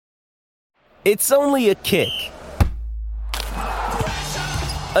It's only a kick,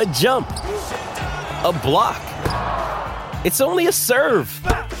 a jump, a block. It's only a serve.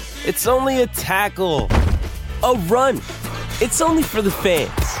 It's only a tackle, a run. It's only for the fans.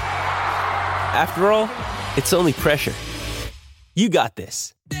 After all, it's only pressure. You got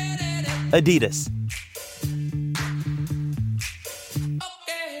this. Adidas.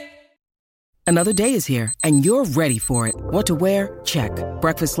 Another day is here, and you're ready for it. What to wear? Check.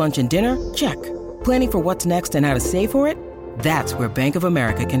 Breakfast, lunch, and dinner? Check. Planning for what's next and how to save for it? That's where Bank of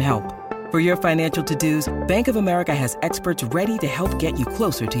America can help. For your financial to-dos, Bank of America has experts ready to help get you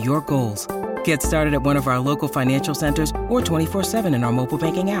closer to your goals. Get started at one of our local financial centers or 24/7 in our mobile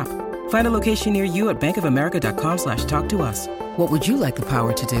banking app. Find a location near you at bankofamerica.com/talktous. What would you like the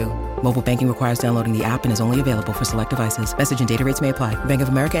power to do? Mobile banking requires downloading the app and is only available for select devices. Message and data rates may apply. Bank of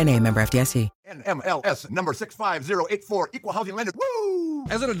America N.A., member FDIC. NMLS number 65084, Equal Housing Lender. Woo!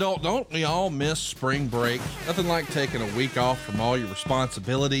 As an adult, don't we all miss spring break? Nothing like taking a week off from all your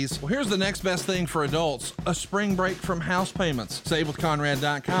responsibilities. Well, here's the next best thing for adults, a spring break from house payments.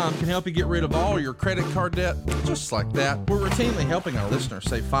 SaveWithConrad.com can help you get rid of all your credit card debt, just like that. We're routinely helping our listeners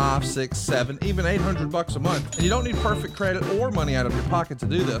save $5, $6, $7, even $800 a month. And you don't need perfect credit or money out of your pocket to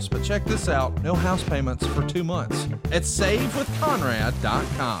do this, but check this out, no house payments for 2 months. It's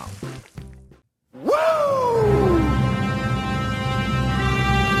SaveWithConrad.com. Woo!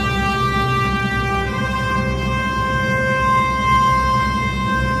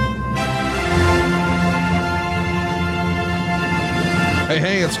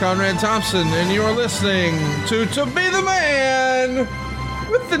 Hey, it's Conrad Thompson, and you are listening to Be the Man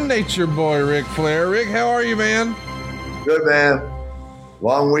with the Nature Boy, Ric Flair. Rick, how are you, man? Good, man.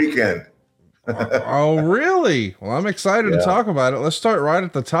 Long weekend. Oh, really? Well, I'm excited to talk about it. Let's start right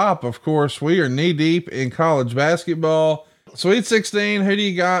at the top. Of course, we are knee deep in college basketball. Sweet 16, who do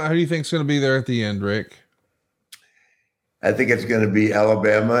you got? Who do you think is going to be there at the end, Rick? I think it's going to be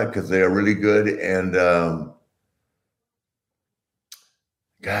Alabama because they are really good. And,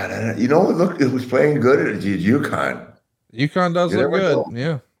 God, look, it was playing good at UConn. UConn does look good,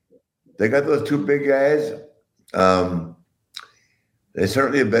 yeah. They got those two big guys. They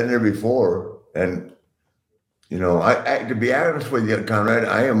certainly have been there before. And, I to be honest with you, Conrad,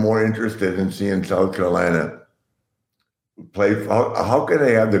 I am more interested in seeing South Carolina play. How can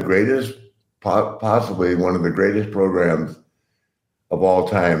they have the greatest, possibly one of the greatest programs of all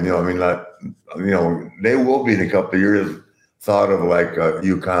time? They will be in a couple of years thought of like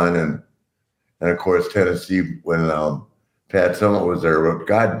UConn and of course Tennessee when Pat Summitt was there. But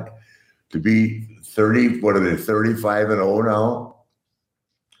God, to be 35-0 now?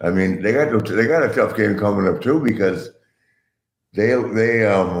 I mean, they got a tough game coming up too because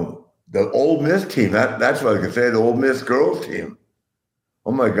the Ole Miss team. That's what I can say. The Ole Miss girls team.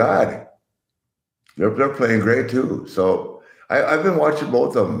 Oh my God, they're playing great too. So I've been watching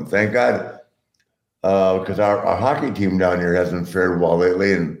both of them. Thank God, because our hockey team down here hasn't fared well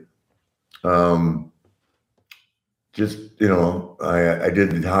lately, and I did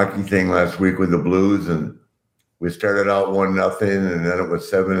the hockey thing last week with the Blues and. We started out 1-0, and then it was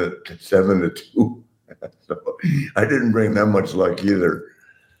 7-2. So I didn't bring that much luck either.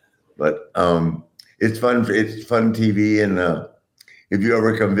 But it's fun. It's fun TV, and if you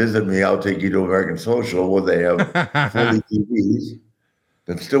ever come visit me, I'll take you to American Social, where they have 40 TVs.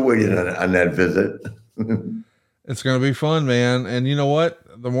 I'm still waiting on that visit. It's going to be fun, man. And you know what?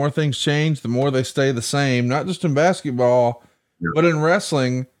 The more things change, the more they stay the same. Not just in basketball, but in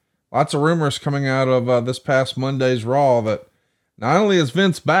wrestling. Lots of rumors coming out of this past Monday's Raw that not only is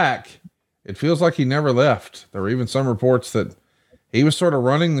Vince back, it feels like he never left. There were even some reports that he was sort of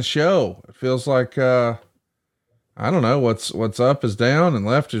running the show. It feels like, I don't know, what's up is down and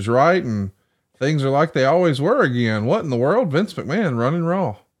left is right, and things are like they always were again. What in the world? Vince McMahon running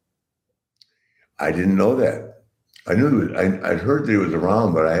Raw. I didn't know that. I knew I'd heard that he was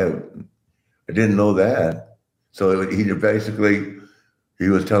around, but I didn't know that. So he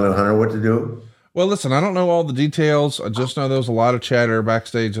was telling Hunter what to do? Well, listen, I don't know all the details. I just know there was a lot of chatter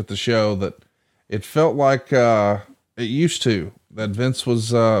backstage at the show that it felt like it used to, that Vince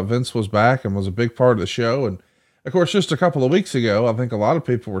was back and was a big part of the show. And of course, just a couple of weeks ago, I think a lot of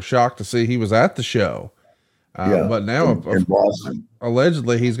people were shocked to see he was at the show. But now in Boston,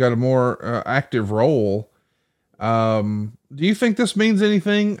 allegedly he's got a more active role. Do you think this means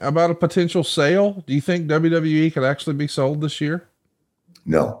anything about a potential sale? Do you think WWE could actually be sold this year?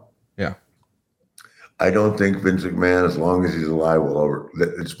 No. Yeah. I don't think Vince McMahon, as long as he's alive, will over.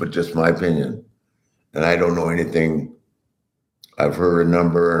 It's but just my opinion. And I don't know anything. I've heard a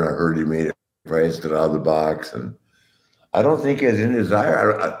number and I heard he made it priced it out of the box. And I don't think he has any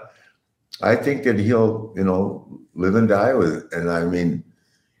desire. I think that he'll, live and die with it. And I mean,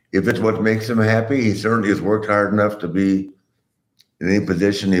 if it's what makes him happy, he certainly has worked hard enough to be in any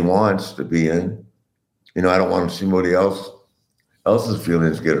position he wants to be in. I don't want to see somebody else's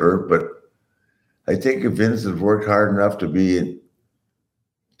feelings get hurt, but I think if Vince has worked hard enough to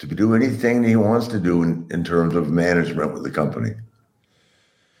do anything he wants to do in terms of management with the company.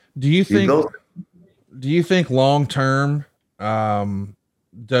 Do you think long term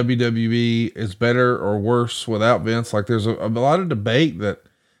WWE is better or worse without Vince? Like there's a lot of debate that,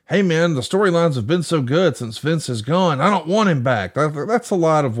 hey man, the storylines have been so good since Vince is gone, I don't want him back. That's a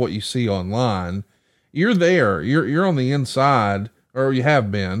lot of what you see online. You're there, you're on the inside, or you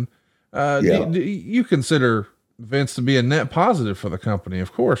have been. Do you consider Vince to be a net positive for the company?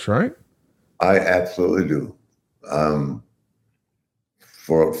 Of course, right? I absolutely do.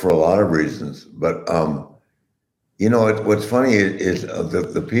 For a lot of reasons, but what's funny is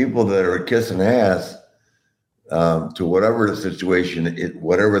the people that are kissing ass to whatever the situation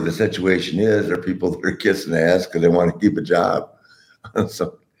is, are people that are kissing ass because they want to keep a job.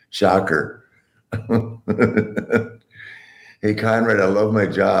 So, shocker. Hey, Conrad, I love my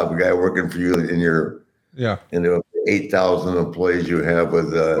job. A guy working for you in your 8,000 employees you have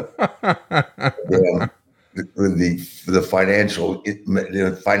with the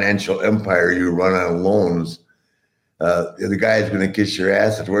financial empire you run on loans. The guy's going to kiss your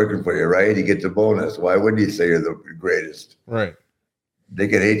ass that's working for you, right? He gets a bonus. Why wouldn't he say you're the greatest? Right. They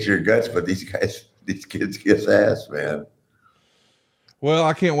can hate your guts, but these kids kiss ass, man. Well,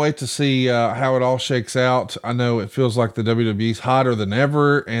 I can't wait to see how it all shakes out. I know it feels like the WWE's hotter than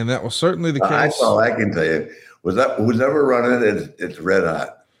ever, and that was certainly the case. That's all I can tell you. Who's ever running it, it's red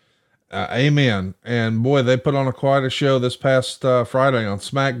hot. Amen. And boy, they put on quite a show this past Friday on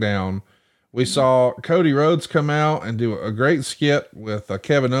SmackDown. We saw Cody Rhodes come out and do a great skit with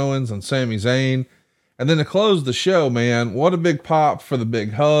Kevin Owens and Sami Zayn. And then to close the show, man, what a big pop for the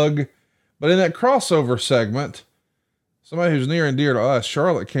big hug. But in that crossover segment, somebody who's near and dear to us,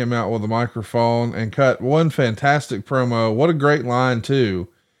 Charlotte, came out with a microphone and cut one fantastic promo. What a great line too.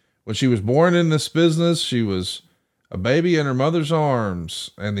 When she was born in this business, she was a baby in her mother's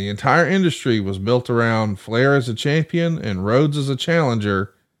arms, and the entire industry was built around Flair as a champion and Rhodes as a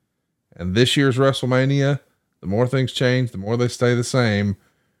challenger. And this year's WrestleMania, the more things change, the more they stay the same.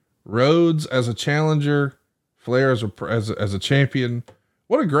 Rhodes as a challenger, Flair as a champion.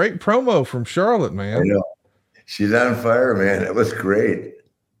 What a great promo from Charlotte, man. I know. She's on fire, man. It was great.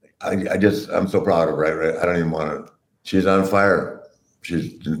 I'm so proud of her. Right? I don't even want to. She's on fire.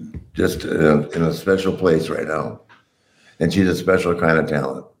 She's just in a special place right now. And she's a special kind of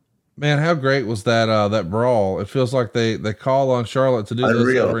talent. Man, how great was that brawl? It feels like they call on Charlotte to do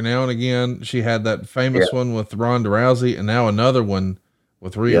this every now and again. She had that famous one with Ronda Rousey, and now another one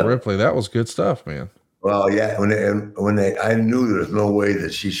with Rhea Ripley. That was good stuff, man. Well, yeah. I knew there was no way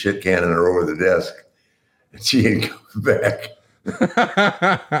that she shit cannon her over the desk. She ain't coming back.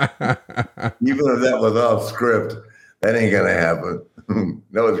 Even if that was off script, that ain't gonna happen.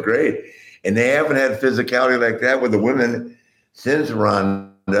 That was great. And they haven't had physicality like that with the women since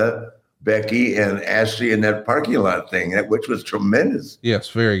Ronda, Becky, and Ashley in that parking lot thing, which was tremendous. Yes,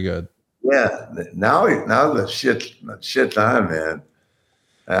 very good. Yeah. Now the shit's on, man.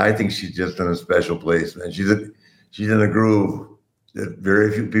 I think she's just in a special place, man. She's in a groove that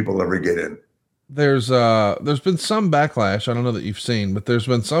very few people ever get in. There's been some backlash. I don't know that you've seen, but there's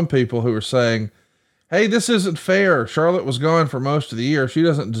been some people who are saying, hey, this isn't fair. Charlotte was gone for most of the year. She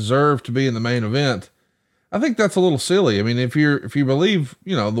doesn't deserve to be in the main event. I think that's a little silly. I mean, if you believe,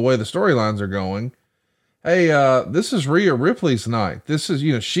 the way the storylines are going, hey, this is Rhea Ripley's night. This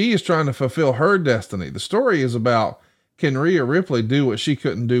is, she is trying to fulfill her destiny. The story is about, can Rhea Ripley do what she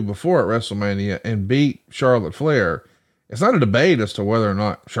couldn't do before at WrestleMania and beat Charlotte Flair? It's not a debate as to whether or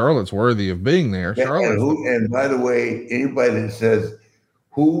not Charlotte's worthy of being there. And by the way, anybody that says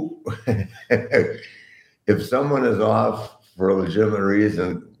if someone is off for a legitimate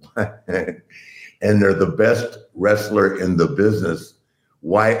reason and they're the best wrestler in the business,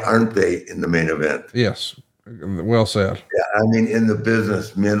 why aren't they in the main event? Yes. Well said. Yeah, I mean, in the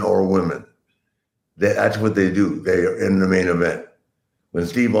business, men or women, that's what they do. They are in the main event. When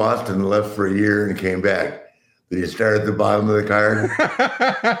Steve Austin left for a year and came back, did he start at the bottom of the card?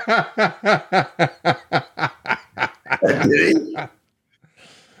 Did he?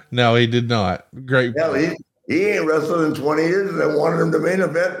 No, he did not. Great. Hell, he ain't wrestled in 20 years, and I wanted him to main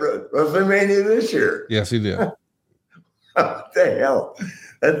event WrestleMania this year. Yes, he did. What the hell?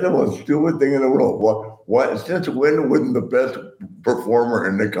 That's the most stupid thing in the world. What? Since when wouldn't the best performer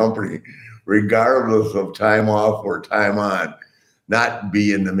in the company, regardless of time off or time on, not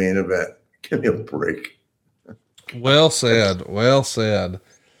be in the main event? Give me a break. Well said. Well said.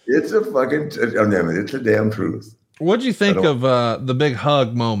 It's a fucking, I mean, it's a damn truth. What'd you think of the big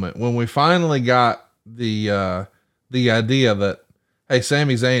hug moment when we finally got the idea that, hey,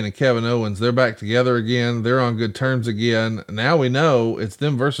 Sami Zayn and Kevin Owens, they're back together again. They're on good terms again. Now we know it's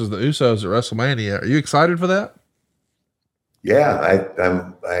them versus the Usos at WrestleMania. Are you excited for that? Yeah, I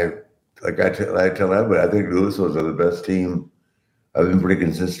tell everybody, I think the Usos are the best team. I've been pretty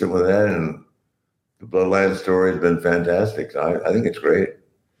consistent with that, and the Bloodline story has been fantastic. So I think it's great.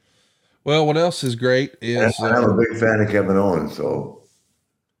 Well, what else is great is I'm a big fan of Kevin Owens, so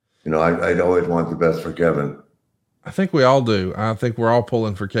I'd always want the best for Kevin. I think we all do. I think we're all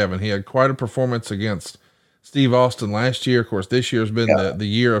pulling for Kevin. He had quite a performance against Steve Austin last year. Of course, this year's been the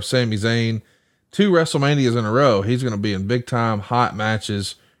year of Sami Zayn. 2 WrestleManias in a row. He's going to be in big time hot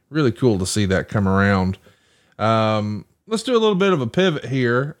matches. Really cool to see that come around. Let's do a little bit of a pivot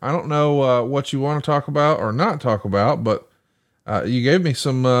here. I don't know what you want to talk about or not talk about, but you gave me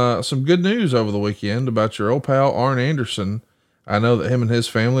some good news over the weekend about your old pal Arn Anderson. I know that him and his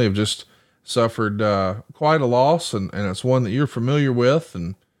family have just suffered quite a loss, and it's one that you're familiar with,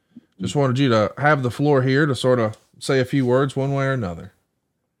 and just wanted you to have the floor here to sort of say a few words one way or another.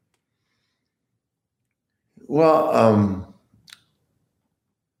 Well,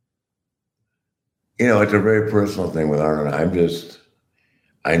 it's a very personal thing with Arn.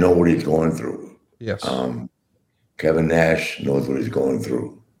 I know what he's going through. Yes. Kevin Nash knows what he's going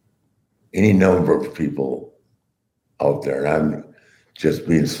through. Any number of people out there, and I'm just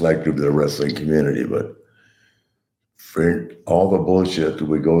being selective to the wrestling community, but for all the bullshit that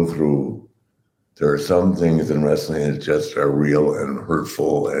we go through, there are some things in wrestling that just are real and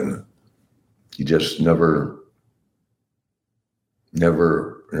hurtful, and you just never,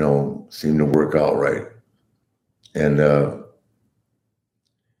 seem to work out right. And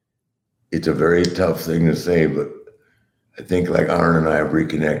it's a very tough thing to say, but I think like Arn and I have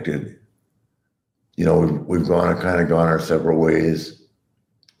reconnected. We've gone our several ways.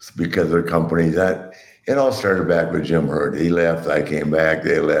 It's because of the company that it all started back with Jim Herd. He left, I came back,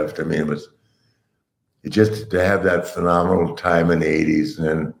 they left. I mean, it just to have that phenomenal time in the 80s and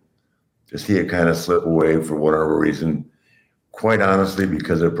then to see it kind of slip away for whatever reason, quite honestly,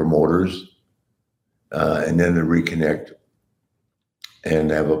 because of promoters, and then to reconnect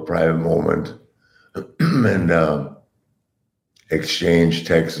and have a private moment and exchange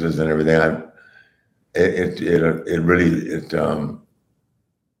texts and everything. It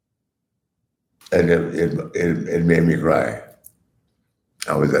made me cry.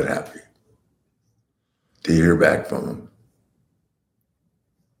 I was that happy to hear back from him.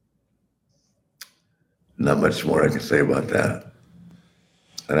 Not much more I can say about that.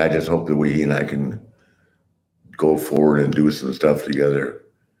 And I just hope that he and I can go forward and do some stuff together.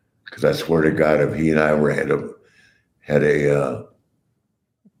 Because I swear to God, if he and I had a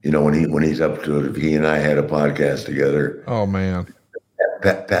when he's up to it, if he and I had a podcast together, oh man,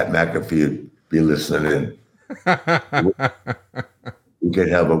 Pat McAfee would be listening in. we could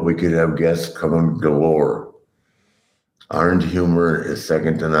have guests coming galore. Arn's humor is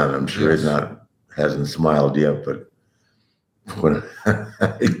second to none. I'm sure hasn't smiled yet, but when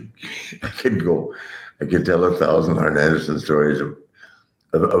I could tell 1,000 Arn Anderson stories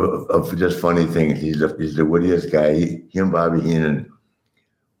of just funny things. He's the wittiest guy. He and Bobby Heenan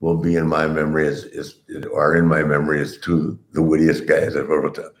will be in my memory as two the wittiest guys of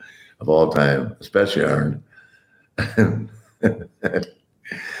all time, especially Arn.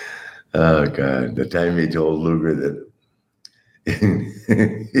 Oh God, the time he told Luger that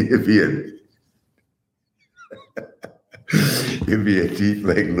if he had teeth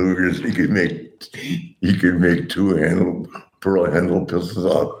like Luger's, he could make 2 pearl handle pistols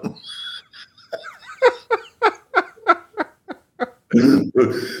out of them.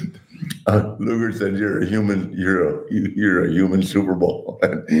 Luger said, "You're a human Super Bowl."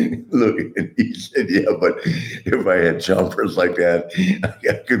 Look, and he said, "Yeah, but if I had chompers like that,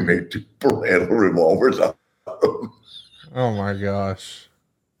 I could make 2 pearl handle revolvers out of them." Oh my gosh.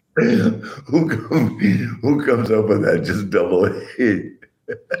 Who comes up with that? Just double A.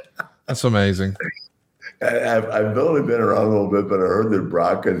 That's amazing. I've only been around a little bit, but I heard that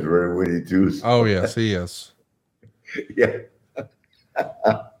Brock is very witty too. So. Oh yes, he is. Yeah.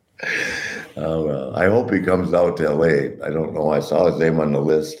 Oh well, I hope he comes out to LA. I don't know. I saw his name on the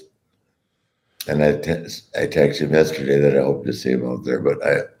list, and I texted him yesterday that I hope to see him out there, but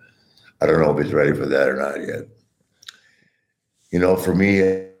I don't know if he's ready for that or not yet. For me,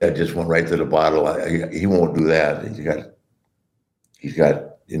 I just went right to the bottle. He won't do that. He's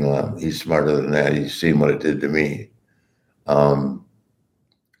got. He's smarter than that. He's seen what it did to me.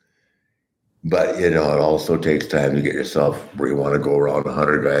 But, it also takes time to get yourself where you want to go around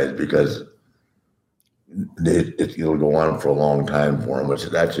 100 guys because it'll go on for a long time for them, which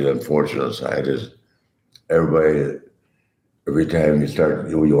is actually the unfortunate side is every time you start,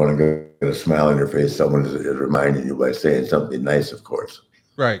 you want to get a smile on your face, someone is reminding you by saying something nice, of course.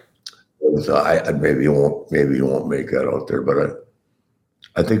 Right. So maybe you won't make that out there, but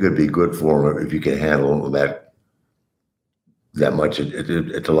I think it'd be good for them if you can handle that much.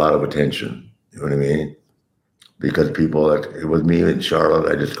 It's a lot of attention. You know what I mean? Because people, with me in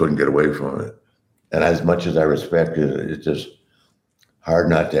Charlotte, I just couldn't get away from it. And as much as I respect it, it's just hard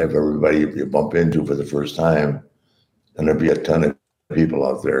not to have everybody you bump into for the first time. And there'll be a ton of people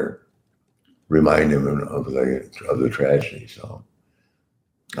out there remind him of the tragedy. So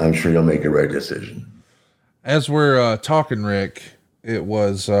I'm sure you'll make the right decision. As we're talking, Rick, it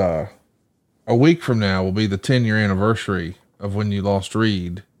was a week from now will be the 10-year anniversary of when you lost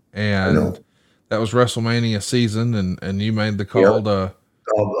Reed. And that was WrestleMania season, and you made the call to.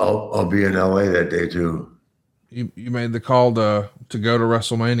 I'll be in LA that day too. You made the call to go to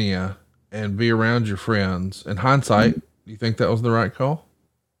WrestleMania and be around your friends. In hindsight, do you think that was the right call?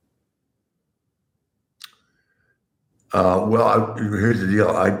 Well, here's the deal.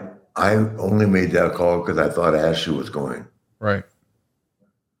 I only made that call because I thought Ashley was going. Right.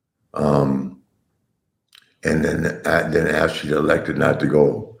 And then Ashley elected not to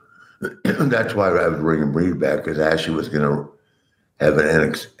go. That's why I was bringing Reed back, because Ashley was going to have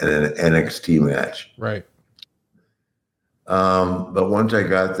an NXT match. Right. But once I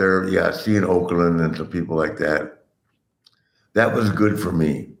got there, seeing Oakland and some people like that was good for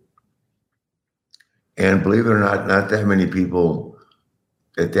me. And believe it or not that many people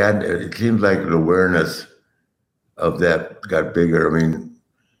it seems like the awareness of that got bigger. I mean,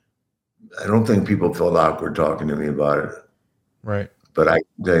 I don't think people felt awkward talking to me about it. Right. But I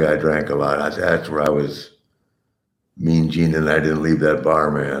can tell you, I drank a lot. That's where I was Mean Gene, and I didn't leave that bar,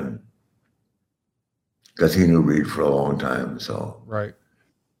 man. Because he knew Reed for a long time. So right.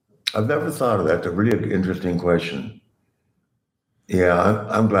 I've never thought of that. It's a really interesting question. Yeah,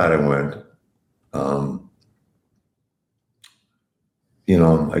 I'm glad I went.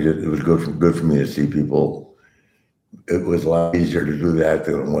 It was good for me to see people. It was a lot easier to do that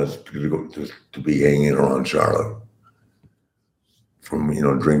than it was to be hanging around Charlotte. From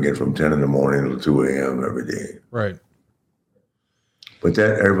drinking from 10 in the morning till 2 a.m. every day. Right. But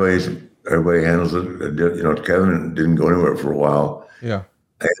that everybody handles it. Kevin didn't go anywhere for a while. Yeah.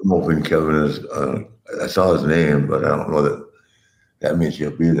 I'm hoping Kevin is. I saw his name, but I don't know that means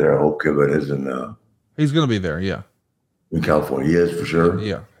he'll be there. I hope Kevin is in. He's going to be there. Yeah. In California, he is for sure.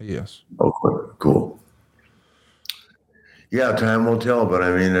 Yeah, he is. Oh, cool. Yeah, time will tell, but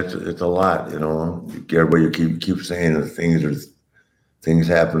I mean, it's a lot. Everybody keep saying that things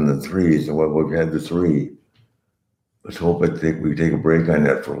happen in threes, and we've had the three. Let's hope we take a break on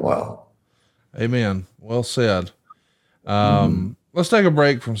that for a while. Amen. Well said. Let's take a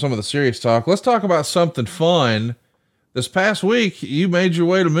break from some of the serious talk. Let's talk about something fun. This past week, you made your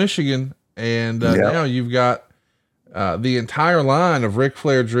way to Michigan, and now you've got the entire line of Ric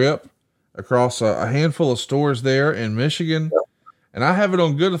Flair drip across a handful of stores there in Michigan. Yep. And I have it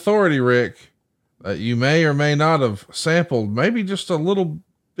on good authority, Rick, you may or may not have sampled maybe just a little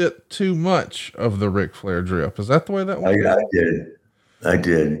bit too much of the Ric Flair drip. Is that the way that went? I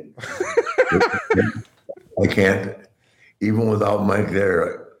did. I can't, even without Mike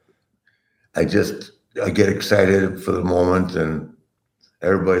there, I get excited for the moment, and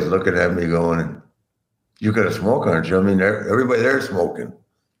everybody's looking at me going, "You got to smoke, aren't you?" I mean, everybody there's smoking.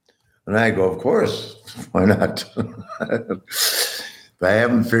 And I go, "Of course, why not?" But I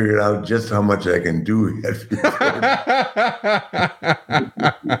haven't figured out just how much I can do yet.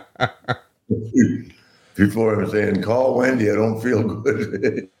 Before I'm saying, "Call Wendy, I don't feel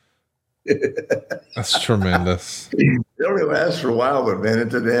good." That's tremendous. It only lasts for a while, but man,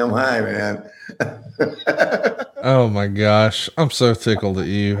 it's a damn high, man. Oh my gosh. I'm so tickled at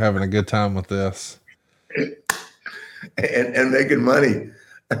you having a good time with this. And making money.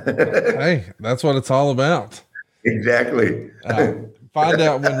 Hey, that's what it's all about. Exactly. Find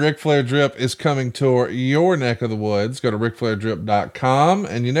out when Ric Flair Drip is coming to your neck of the woods. Go to ricflairdrip.com,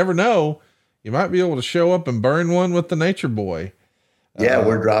 and you never know, you might be able to show up and burn one with the Nature Boy. Yeah,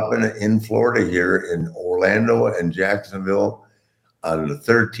 we're dropping it in Florida here in Orlando and Jacksonville on the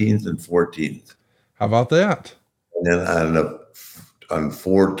 13th and 14th. How about that? And then on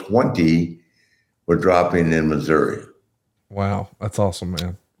 4/20, we're dropping in Missouri. Wow, that's awesome,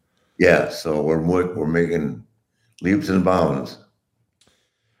 man. Yeah, so we're making leaps and bounds.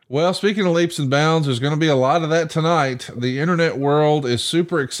 Well, speaking of leaps and bounds, there's going to be a lot of that tonight. The internet world is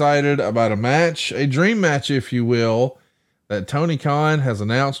super excited about a match, a dream match, if you will, that Tony Khan has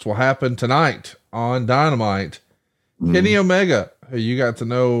announced will happen tonight on Dynamite. Kenny Omega, who you got to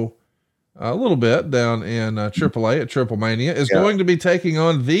know a little bit down in AAA at Triple Mania, is going to be taking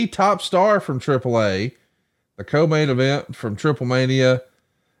on the top star from AAA, the co-main event from Triple Mania,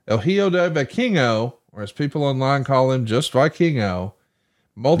 El Hijo de Vikingo, or as people online call him, just Vikingo.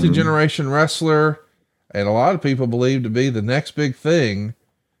 Multi-generation wrestler, and a lot of people believe to be the next big thing.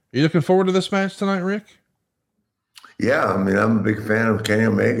 Are you looking forward to this match tonight, Rick? Yeah, I mean, I'm a big fan of Kenny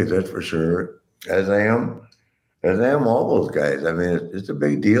Omega, that's for sure. As I am all those guys. I mean, it's a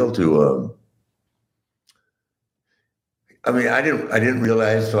big deal to. I mean, I didn't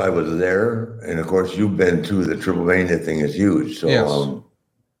realize till I was there, and of course, you've been to the Triple Mania thing is huge. So, yes.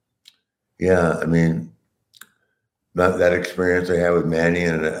 Yeah, I mean. That experience I had with Manny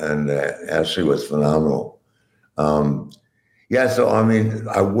and Ashley was phenomenal. So I mean,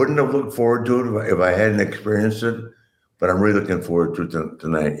 I wouldn't have looked forward to it if I hadn't experienced it, but I'm really looking forward to it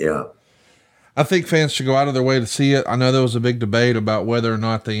tonight. Yeah. I think fans should go out of their way to see it. I know there was a big debate about whether or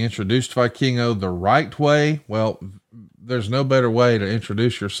not they introduced Vikingo the right way. Well, there's no better way to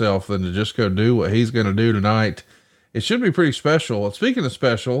introduce yourself than to just go do what he's going to do tonight. It should be pretty special. And speaking of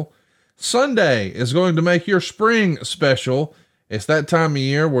special, Sunday is going to make your spring special. It's that time of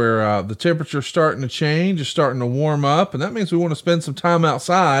year where the temperature's starting to change, it's starting to warm up, and that means we want to spend some time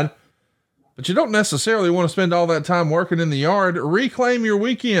outside, but you don't necessarily want to spend all that time working in the yard. Reclaim your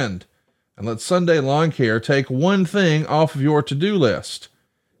weekend and let Sunday Lawn Care take one thing off of your to-do list.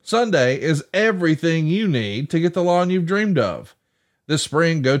 Sunday is everything you need to get the lawn you've dreamed of. This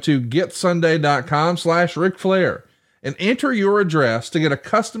spring, go to getsunday.com/Ric Flair. And enter your address to get a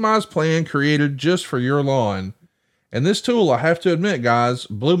customized plan created just for your lawn. And this tool, I have to admit, guys,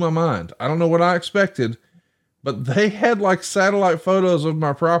 blew my mind. I don't know what I expected, but they had like satellite photos of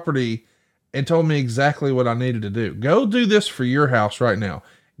my property and told me exactly what I needed to do. Go do this for your house right now.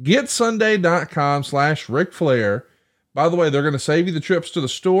 Getsunday.com/Ric Flair. By the way, they're going to save you the trips to the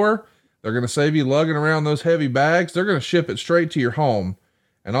store. They're going to save you lugging around those heavy bags. They're going to ship it straight to your home.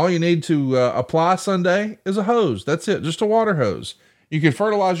 And all you need to apply Sunday is a hose. That's it. Just a water hose. You can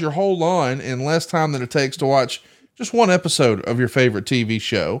fertilize your whole lawn in less time than it takes to watch just one episode of your favorite TV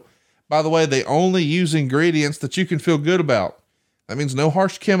show. By the way, they only use ingredients that you can feel good about. That means no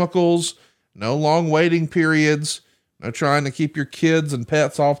harsh chemicals, no long waiting periods, no trying to keep your kids and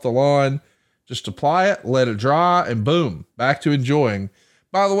pets off the lawn. Just apply it, let it dry, and boom, back to enjoying.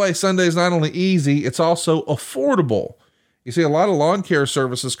 By the way, Sunday's not only easy, it's also affordable. You see, a lot of lawn care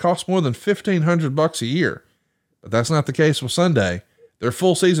services cost more than $1,500 a year, but that's not the case with Sunday. Their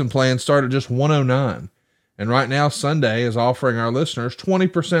full season plans start at just $109. And right now, Sunday is offering our listeners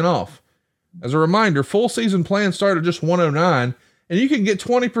 20% off. As a reminder, full season plans start at just $109, and you can get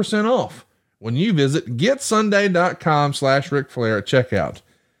 20% off when you visit getsunday.com/Ric Flair at checkout.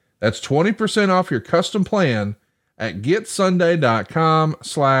 That's 20% off your custom plan at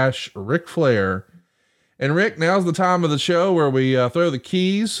getsunday.com/Ric Flair. And Rick, now's the time of the show where we throw the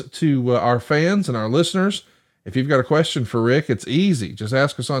keys to our fans and our listeners. If you've got a question for Rick, it's easy. Just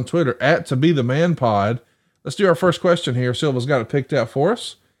ask us on Twitter at @ToBeTheManPod. Let's do our first question here. Silva's got it picked out for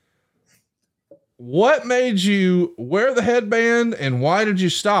us. What made you wear the headband and why did you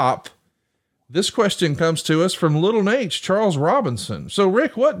stop? This question comes to us from Little Nate's Charles Robinson. So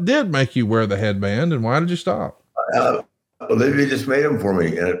Rick, what did make you wear the headband and why did you stop? Olivia just made them for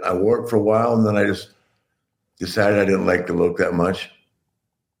me, and I wore it for a while, and then I just decided I didn't like the look that much.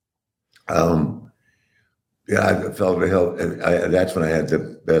 I felt it helped. That's when I had the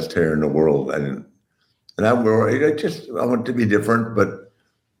best hair in the world. I wanted to be different, but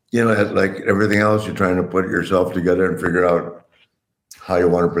like everything else, you're trying to put yourself together and figure out how you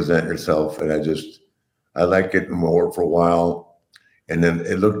want to present yourself. And I liked it and wore it for a while. And then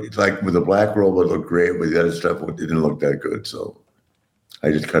it's like with the black robe, it looked great. With the other stuff, it didn't look that good. So I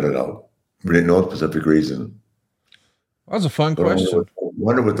just cut it out. We didn't know a specific reason. That was a fun question. I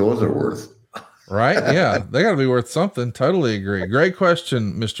wonder what those are worth. Right? Yeah, they got to be worth something. Totally agree. Great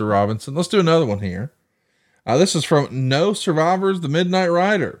question, Mr. Robinson. Let's do another one here. This is from No Survivors, the Midnight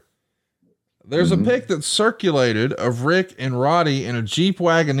Rider. There's a pic that circulated of Rick and Roddy in a Jeep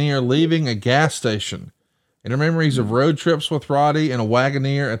Wagoneer leaving a gas station. Any memories of road trips with Roddy in a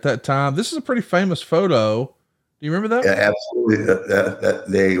Wagoneer at that time? This is a pretty famous photo. Do you remember that? Yeah, absolutely.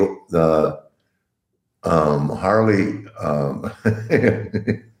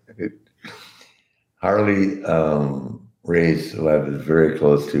 Harley race, who I was very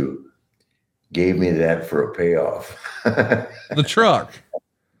close to, gave me that for a payoff. The truck.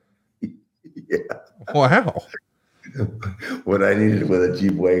 Wow. What I needed was a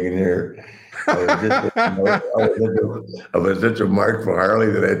Jeep Wagoneer. I was such a mark for Harley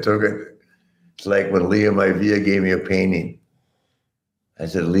that I took it. It's like when Leah Maivia gave me a painting. I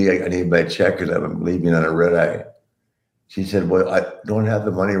said, Leah, I need my check because I'm leaving on a red eye. She said, well, I don't have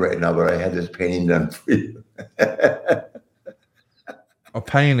the money right now, but I had this painting done for you. A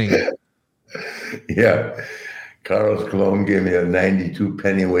painting. Yeah. Carlos Colon gave me a 92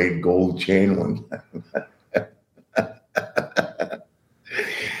 pennyweight gold chain one time.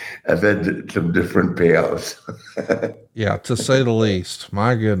 I've had some different payouts. Yeah, to say the least.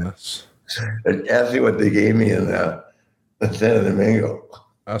 My goodness. Ask me what they gave me in Santo Domingo.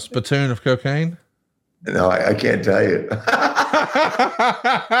 A spittoon of cocaine? No, I can't tell you.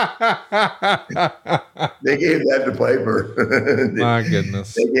 They gave that to Piper. My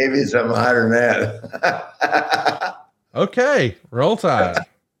goodness. They gave me something hotter than that. Okay, roll tide.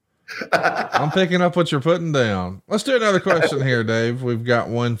 I'm picking up what you're putting down. Let's do another question here, Dave. We've got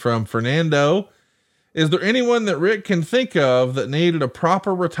one from Fernando. Is there anyone that Rick can think of that needed a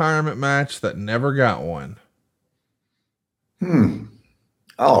proper retirement match that never got one?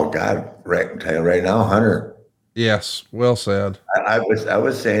 Oh God, right now, Hunter. Yes, well said. I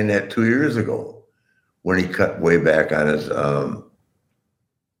was saying that 2 years ago when he cut way back on his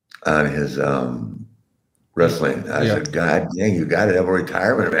wrestling. I said, God dang, you got to have a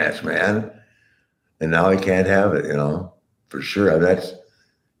retirement match, man. And now he can't have it, for sure. That's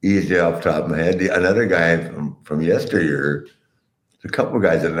easy off the top of my head. Another guy from yesteryear, a couple of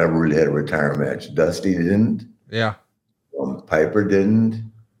guys that never really had a retirement match. Dusty didn't. Yeah. Piper didn't.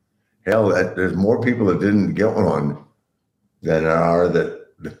 Hell, there's more people that didn't get one than there are that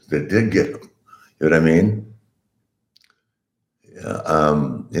did get them. You know what I mean?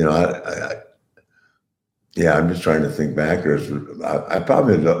 I'm just trying to think back. I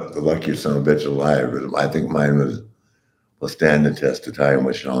probably the luckiest son of a bitch alive, but I think mine will stand the test of time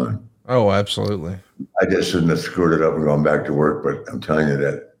with Sean. Oh, absolutely. I just shouldn't have screwed it up and gone back to work, but I'm telling you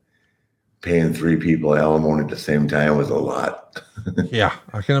that paying 3 people alimony at the same time was a lot. Yeah,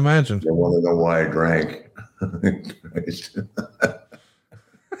 I can imagine. I want to know why I drank. I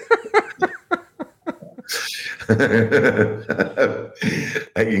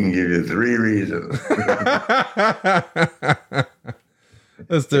can give you 3 reasons.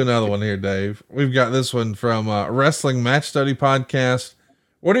 Let's do another one here, Dave. We've got this one from Wrestling Match Study Podcast.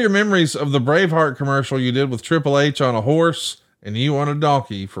 What are your memories of the Braveheart commercial you did with Triple H on a horse and you on a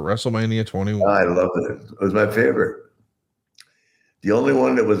donkey for WrestleMania 21? I loved it. It was my favorite. The only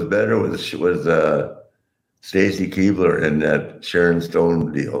one that was better was Stacy Keibler in that Sharon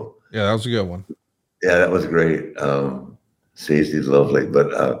Stone deal. Yeah, that was a good one. Yeah, that was great. Stacy's lovely,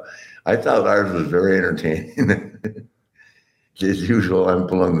 but I thought ours was very entertaining. As usual, I'm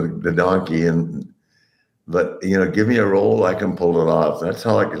pulling the donkey, but give me a role, I can pull it off. That's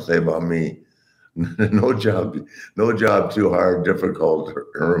all I can say about me. No job too hard, difficult,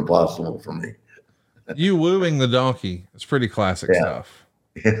 or impossible for me. You wooing the donkey. It's pretty classic stuff.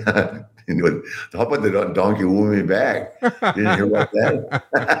 Yeah. How about the donkey wooing me back? Didn't hear about that?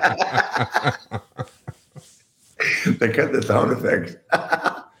 They cut the sound effects.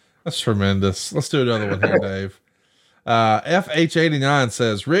 That's tremendous. Let's do another one here, Dave. FH89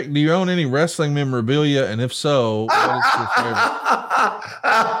 says, Rick, do you own any wrestling memorabilia? And if so, what is your favorite?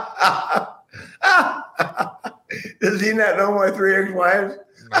 Does he not know my 3 ex-wives?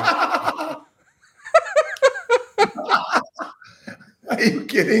 Are you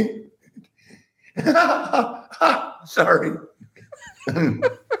kidding? Sorry.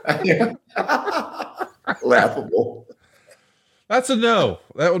 Laughable. That's a no.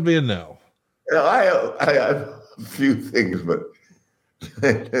 That would be a no. I have a few things, but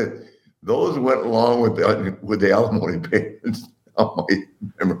those went along with the alimony payments. Oh, my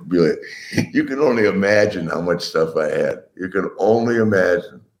memorabilia. You can only imagine how much stuff I had. You can only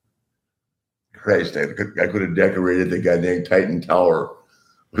imagine. Christ, I could have decorated the goddamn Titan Tower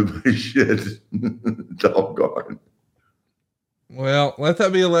with my shit. It's all gone. Well, let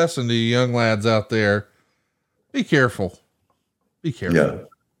that be a lesson to you young lads out there. Be careful. Be careful.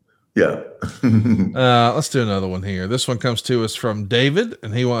 Yeah. Let's do another one here. This one comes to us from David,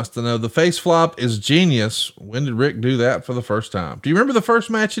 and he wants to know, the face flop is genius. When did Rick do that for the first time? Do you remember the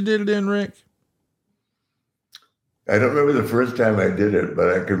first match you did it in, Rick? I don't remember the first time I did it,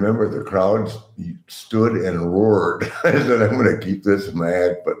 but I can remember the crowd stood and roared. I said, I'm going to keep this in my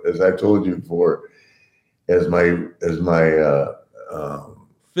act. But as I told you before, as my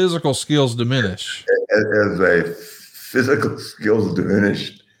physical skills diminish, as my physical skills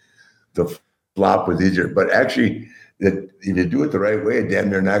diminished, the flop was easier. But actually, that if you do it the right way, damn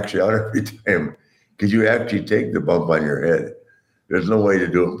near knocks you out every time because you actually take the bump on your head. There's no way to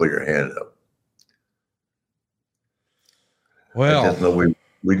do it and put your hand up. Well, I just know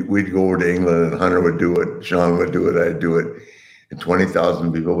we'd go over to England and Hunter would do it, Sean would do it, I'd do it, and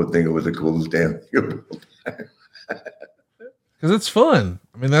 20,000 people would think it was the coolest damn thing. Because it's fun.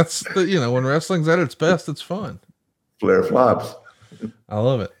 I mean, that's when wrestling's at its best, it's fun. Flair flops. I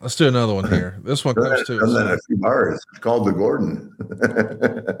love it. Let's do another one here. This one comes to us. A few bars. It's called the Gordon.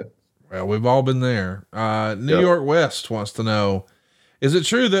 Well, we've all been there. New York West wants to know, is it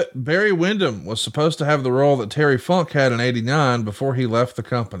true that Barry Windham was supposed to have the role that Terry Funk had in '89 before he left the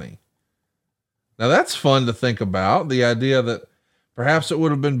company? Now that's fun to think about. The idea that perhaps it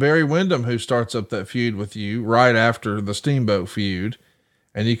would have been Barry Windham who starts up that feud with you right after the Steamboat feud.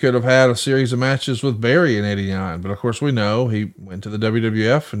 And you could have had a series of matches with Barry in '89. But of course we know he went to the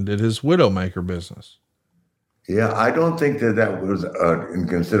WWF and did his Widowmaker business. Yeah. I don't think that was in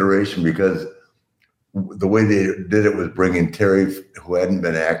consideration because the way they did it was bringing Terry, who hadn't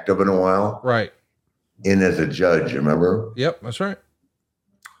been active in a while, right, in as a judge, remember? Yep. That's right.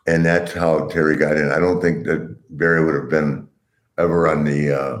 And that's how Terry got in. I don't think that Barry would have been ever on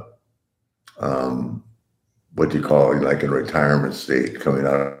the, what do you call it, like in retirement state, coming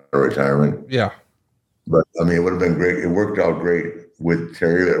out of retirement. Yeah. But I mean, it would have been great. It worked out great with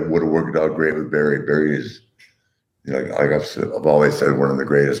Terry. It would have worked out great with Barry. Barry is, like I've always said, one of the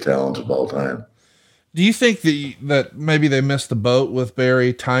greatest talents of all time. Do you think that maybe they missed the boat with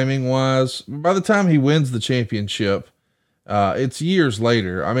Barry timing wise? By the time he wins the championship, it's years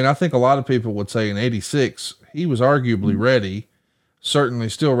later. I mean, I think a lot of people would say in '86, he was arguably ready. Certainly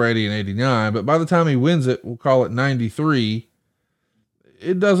still ready in '89, but by the time he wins it, we'll call it '93.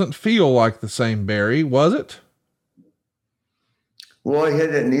 It doesn't feel like the same Barry, was it? Well, he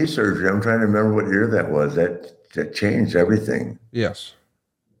had that knee surgery. I'm trying to remember what year that was. That changed everything. Yes.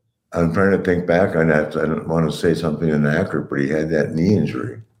 I'm trying to think back on that. I don't want to say something inaccurate, but he had that knee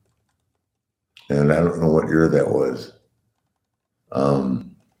injury. And I don't know what year that was.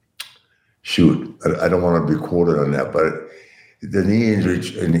 Shoot, I don't want to be quoted on that, but the knee injury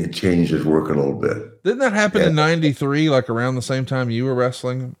and it changed his work a little bit. Didn't that happen in '93, like around the same time you were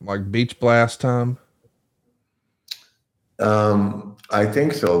wrestling, like Beach Blast time? I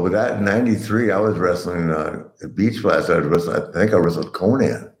think so. But that in '93, I was wrestling at Beach Blast. I think I wrestled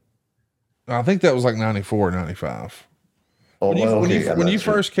Conan. I think that was like '94, '95. Oh, when you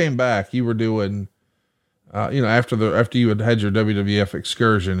first came back, you were doing, after you had your WWF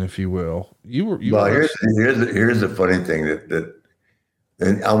excursion, if you will, here's the funny thing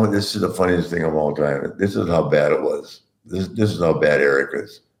and this is the funniest thing of all time. This is how bad it was. This is how bad Eric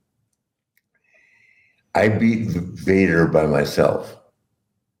is. I beat Vader by myself.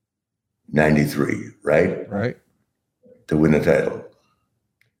 '93, right? Right. To win the title.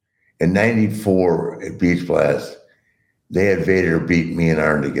 In '94 at Beach Blast, they had Vader beat me and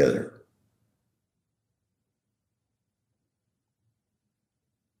Arn together.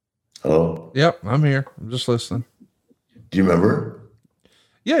 Hello? Yep, I'm here. I'm just listening. Do you remember?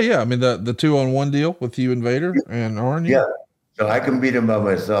 Yeah. I mean, the 2-on-1 deal with you and Vader and Arn. Yeah. So I can beat him by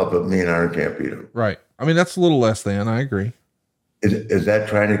myself, but me and Arn can't beat him. Right. I mean, that's a little less than, I agree. Is that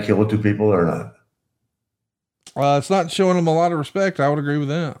trying to kill two people or not? It's not showing them a lot of respect. I would agree with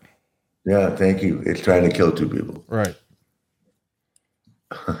that. Yeah, thank you. It's trying to kill two people. Right.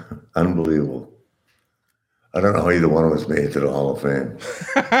 Unbelievable. I don't know how either one of us made it to the Hall of Fame.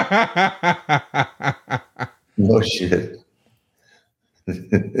 No shit.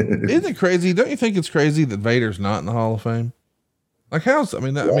 Isn't it crazy? Don't you think it's crazy that Vader's not in the Hall of Fame? Like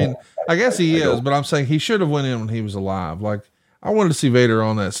I guess he is, but I'm saying he should have went in when he was alive. Like, I wanted to see Vader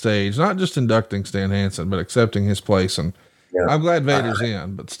on that stage, not just inducting Stan Hansen, but accepting his place. And I'm glad Vader's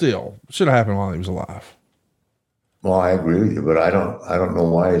in, but still, should have happened while he was alive. Well, I agree with you, but I don't know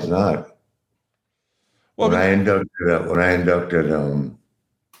why he's not. Well, when I inducted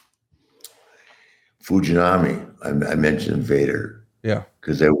Fujinami, I mentioned Vader. Yeah,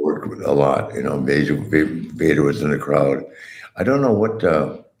 because they worked with a lot. Vader was in the crowd. I don't know what.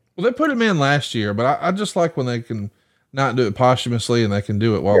 Well, they put him in last year, but I just like when they can not do it posthumously and they can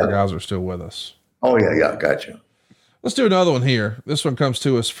do it while the guys are still with us. Oh yeah, gotcha. Let's do another one here. This one comes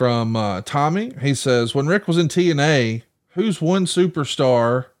to us from Tommy. He says, when Rick was in TNA, who's one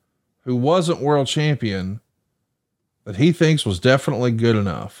superstar who wasn't world champion that he thinks was definitely good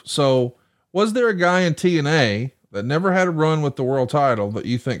enough? So was there a guy in TNA that never had a run with the world title that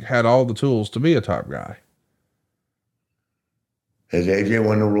you think had all the tools to be a top guy? Has AJ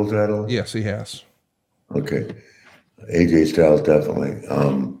won the world title? Yes, he has. Okay. AJ Styles, definitely.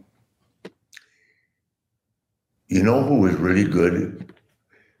 You know who was really good?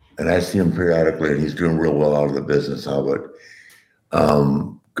 And I see him periodically, and he's doing real well out of the business now, but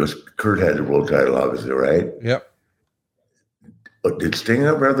because Kurt had the world title, obviously, right? Yep. But did Sting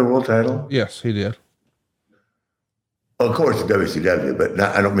ever have the world title? Yes, he did. Of course, WCW, but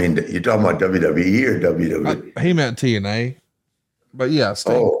not, I don't mean that you're talking about WWE or WWE. He meant TNA, but yeah,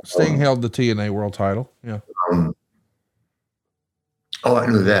 Sting held the TNA world title. Yeah. I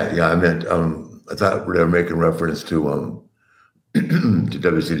knew that. Yeah, I meant I thought they were making reference to to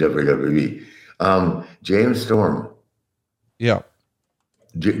WCW. James Storm. Yeah.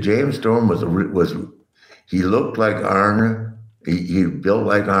 James Storm was he looked like Arn. He built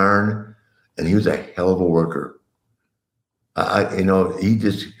like Arn, and he was a hell of a worker. He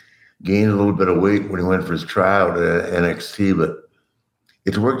just gained a little bit of weight when he went for his tryout at NXT, but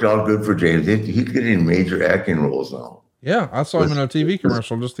it's worked out good for James. He's getting major acting roles now. Yeah, I saw him in a TV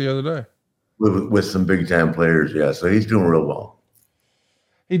commercial just the other day. With some big time players, yeah. So he's doing real well.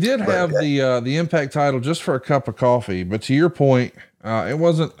 He did have the Impact title just for a cup of coffee, but to your point, it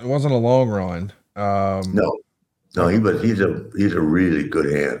wasn't a long run. No, he's a really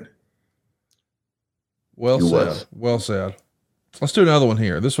good hand. Well said. Let's do another one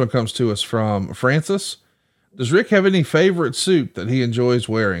here. This one comes to us from Francis. Does Rick have any favorite suit that he enjoys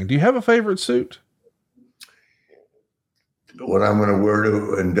wearing? Do you have a favorite suit? What I'm going to wear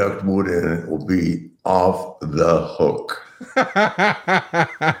to induct Wood in it will be off the hook. I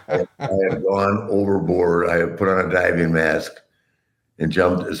have gone overboard. I have put on a diving mask and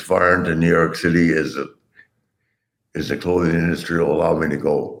jumped as far into New York City as the clothing industry will allow me to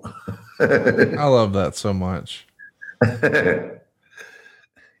go. I love that so much.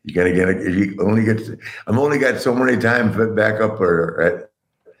 You gotta get it. You only get. I'm only got so many times back up.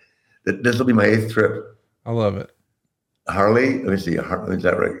 This will be my 8th trip. I love it. Harley. Let me see. Is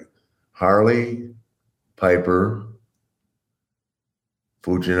that right? Harley, Piper,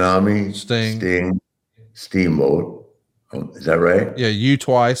 Fujinami, Sting, Steamboat. Is that right? Yeah, you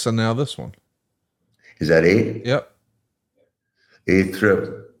twice, and now this one. Is that 8? Yep. 8th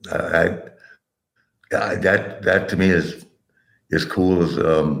trip. That to me is as cool as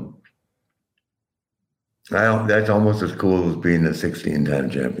that's almost as cool as being a 16-time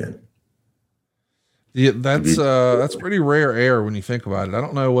champion. Yeah, that's pretty rare air when you think about it. I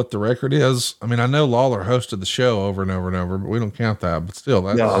don't know what the record is. I mean, I know Lawler hosted the show over and over and over, but we don't count that. But still,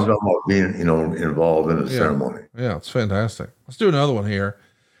 I'm talking about being involved in the ceremony. Yeah, it's fantastic. Let's do another one here.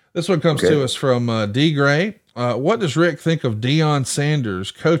 This one comes to us from D. Gray. What does Rick think of Deion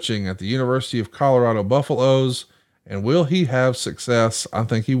Sanders coaching at the University of Colorado Buffaloes, and will he have success? I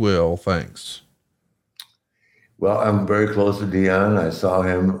think he will. Thanks. Well, I'm very close to Deion. I saw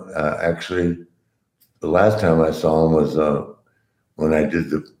him actually. The last time I saw him was when I did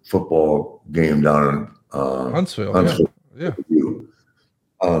the football game down in Huntsville. Yeah.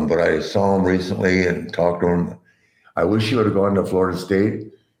 But I saw him recently and talked to him. I wish he would have gone to Florida State.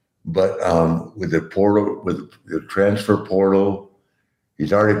 But with the transfer portal,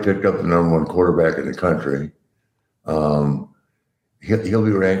 he's already picked up the #1 quarterback in the country. He'll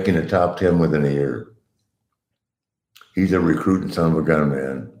be ranking the top 10 within a year. He's a recruiting son of a gun,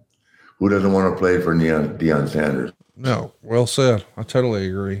 man. Who doesn't want to play for Deion Sanders? No, well said. I totally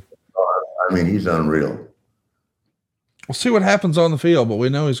agree. I mean, he's unreal. We'll see what happens on the field, but we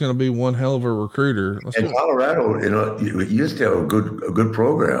know he's going to be one hell of a recruiter. And Colorado, you used to have a good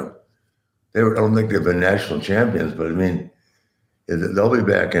program. I don't think they've been national champions, but I mean, they'll be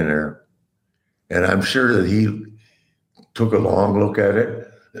back in there. And I'm sure that he took a long look at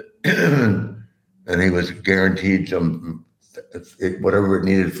it, and he was guaranteed some whatever it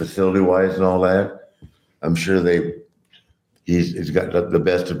needed facility-wise and all that. I'm sure he's got the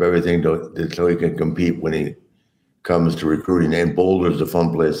best of everything so he can compete when he comes to recruiting. And Boulder's a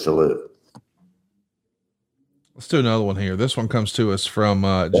fun place to live. Let's do another one here. This one comes to us from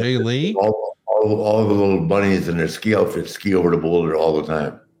Jay Lee. All the little bunnies in their ski outfits ski over to Boulder all the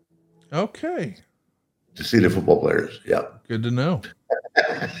time. Okay. To see the football players. Yeah. Good to know.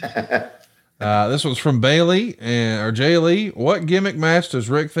 This one's from Bailey or Jay Lee. What gimmick match does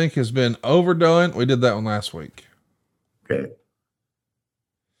Rick think has been overdone? We did that one last week. Okay.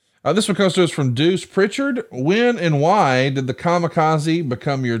 This one comes to us from Deuce Pritchard. When and why did the Kamikaze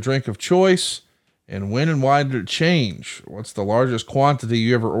become your drink of choice? And when and why did it change? What's the largest quantity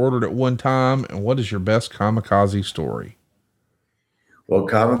you ever ordered at one time? And what is your best Kamikaze story? Well,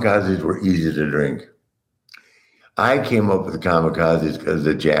 Kamikazes were easy to drink. I came up with the Kamikazes because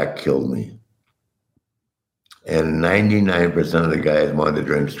the Jack killed me. And 99% of the guys wanted to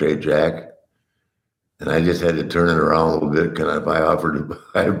drink straight Jack. And I just had to turn it around a little bit.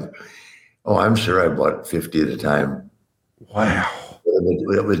 Oh, I'm sure I bought 50 at a time. Wow.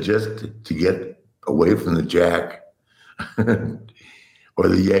 It was just to get away from the Jack or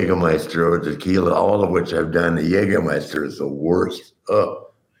the Jägermeister or tequila, all of which I've done. The Jägermeister is the worst. Oh.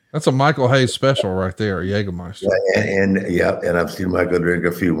 That's a Michael Hayes special right there, Jägermeister. Yeah, and I've seen Michael drink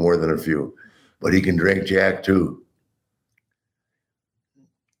a few, more than a few, but he can drink Jack too.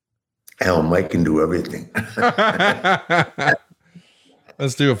 Hell, Mike can do everything.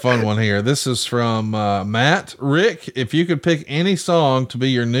 Let's do a fun one here. This is from Matt. Rick, if you could pick any song to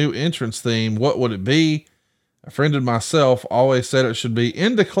be your new entrance theme, what would it be? A friend and myself always said it should be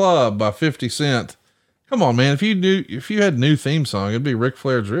 "In the Club" by 50 Cent. Come on, man. If you had a new theme song, it'd be Ric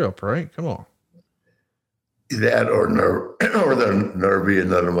Flair's Rip, right? Come on. That or the Nervy,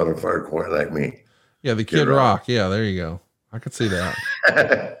 another motherfucker quite like me. Yeah, the Kid Rock. Yeah, there you go. I could see that.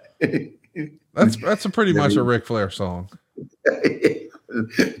 That's a pretty much a Ric Flair song.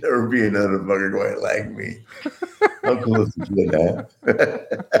 Never be another fucker quite like me. How cool is that?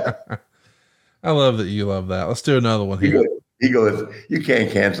 I love that you love that. Let's do another one here. He goes, you can't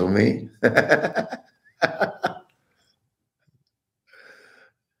cancel me.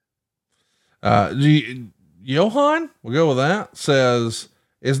 Johan, we'll go with that, says,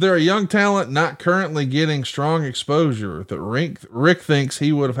 is there a young talent not currently getting strong exposure that Rick thinks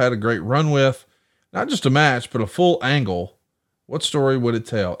he would have had a great run with? Not just a match, but a full angle. What story would it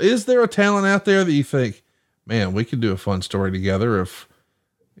tell? Is there a talent out there that you think, man, we could do a fun story together if,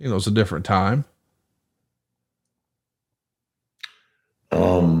 it's a different time?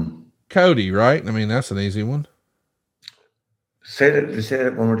 Cody, right? I mean, that's an easy one. Say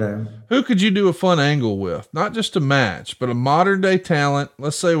that one more time. Who could you do a fun angle with? Not just a match, but a modern day talent.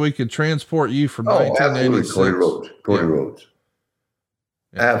 Let's say we could transport you from 1986. Absolutely. Cody Rhodes.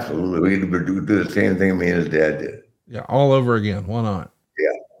 Yeah. Absolutely. We could do the same thing me and his dad did. Yeah. All over again. Why not?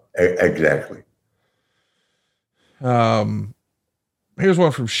 Yeah, exactly. Here's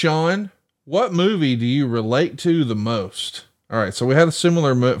one from Sean. What movie do you relate to the most? All right. So we had a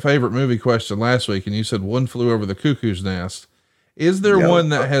similar favorite movie question last week, and you said One Flew Over the Cuckoo's Nest. Is there one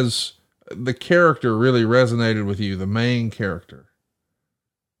that has the character really resonated with you, the main character?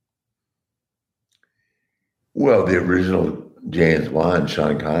 Well, the original James Bond,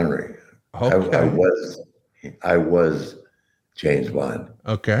 Sean Connery. Okay. I was James Bond.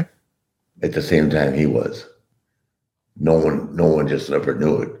 Okay. At the same time he was. No one just never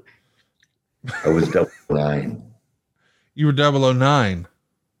knew it. I was 009. You were 009.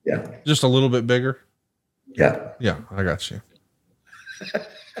 Yeah. Just a little bit bigger. Yeah. Yeah. I got you.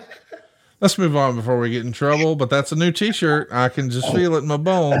 Let's move on before we get in trouble, but that's a new t-shirt. I can just feel it in my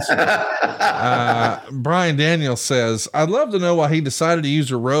bones. Brian Daniels says, I'd love to know why he decided to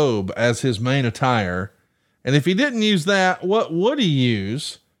use a robe as his main attire. And if he didn't use that, what would he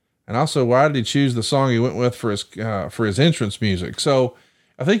use? And also, why did he choose the song he went with for his entrance music? So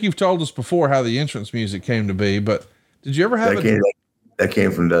I think you've told us before how the entrance music came to be, but did you ever have that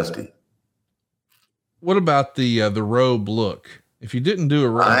came from Dusty. What about the robe look? If you didn't do a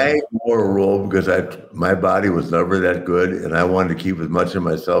robe, I wore a robe because my body was never that good, and I wanted to keep as much of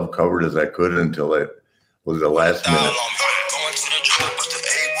myself covered as I could until it was the last minute.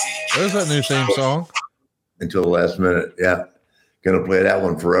 There's that new theme song. Until the last minute, yeah. Gonna play that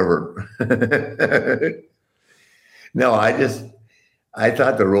one forever. No, I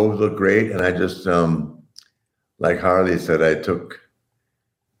thought the robes looked great, and I just like Harley said, I took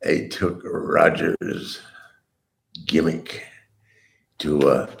Roger's gimmick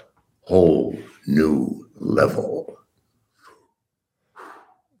to a whole new level.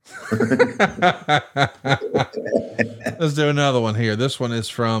 Let's do another one here. This one is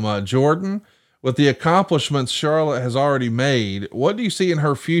from Jordan. With the accomplishments Charlotte has already made, what do you see in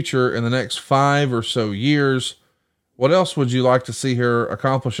her future in the next 5 or so years? What else would you like to see her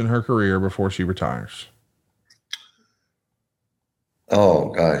accomplish in her career before she retires? Oh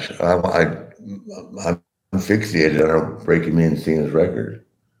gosh, I'm fixated on breaking me and seeing his record.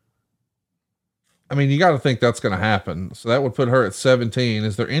 I mean, you got to think that's going to happen. So that would put her at 17.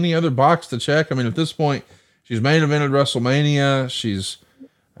 Is there any other box to check? I mean, at this point, she's main evented WrestleMania. She's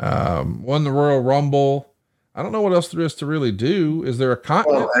won the Royal Rumble. I don't know what else there is to really do. Is there a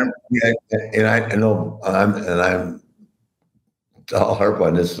continent? I'll harp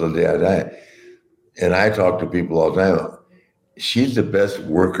on this till the day I die. And I talk to people all the time. She's the best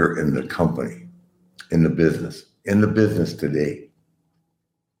worker in the company, in the business today.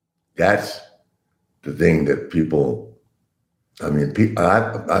 That's the thing that people, other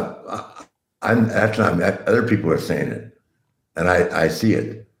people are saying it, and I see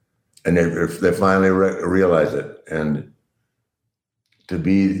it, and they finally realize it. And to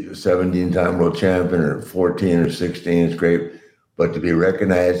be 17-time world champion or 14 or 16 is great, but to be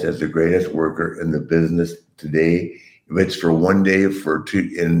recognized as the greatest worker in the business today, if it's for one day, for two,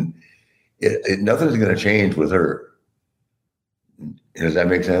 nothing's going to change with her. Does that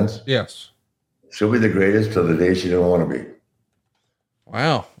make sense? Yes. She'll be the greatest till the day she don't want to be.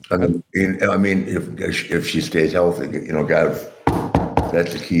 Wow. I mean, if she stays healthy, God,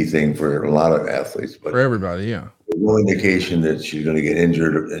 that's the key thing for a lot of athletes. But for everybody, yeah. No indication that she's going to get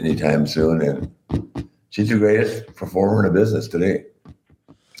injured anytime soon, and she's the greatest performer in the business today.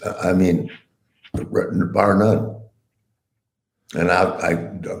 I mean, bar none. And I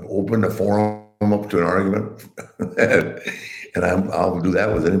opened the forum up to an argument, and I'll do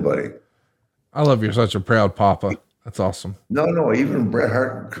that with anybody. I love you're such a proud papa. That's awesome. No, even Bret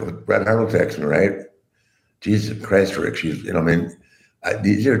Hart will text me, right? Jesus Christ, Rick,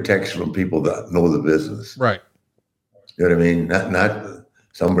 these are texts from people that know the business. Right. You know what I mean? Not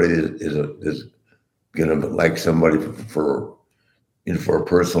somebody that is gonna like somebody for a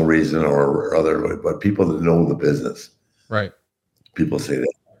personal reason or other, but people that know the business. Right. People say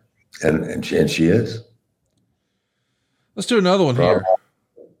that, and she is. Let's do another one here.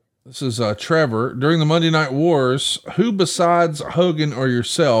 This is Trevor. During the Monday Night Wars, who besides Hogan or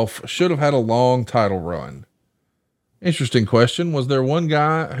yourself should have had a long title run? Interesting question. Was there one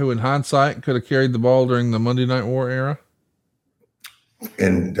guy who, in hindsight, could have carried the ball during the Monday Night War era?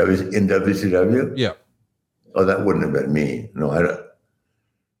 In WCW? Yeah. Oh, that wouldn't have been me. No, I don't.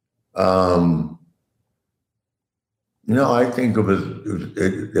 I think it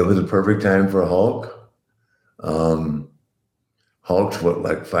was a perfect time for Hulk. Hulk's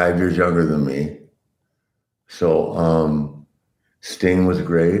like 5 years younger than me. So Sting was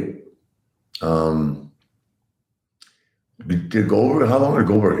great. Did Goldberg, how long did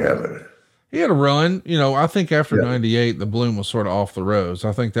Goldberg have it? He had a run. I think after 98, the bloom was sort of off the rose.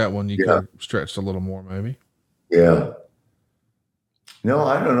 I think that one you could have stretched a little more, maybe. Yeah. No,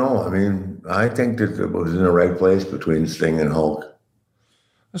 I don't know. I mean, I think that it was in the right place between Sting and Hulk.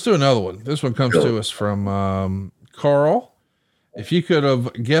 Let's do another one. This one comes to us from Carl. If you could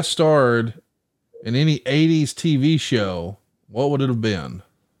have guest starred in any 80s TV show, what would it have been?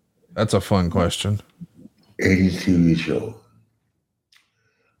 That's a fun question. 80s TV show.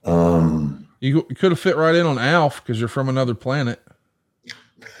 You could have fit right in on Alf because you're from another planet.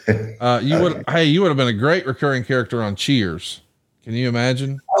 You would have been a great recurring character on Cheers. Can you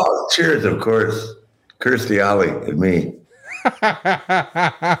imagine? Oh, Cheers, of course. Kirstie Alley and me.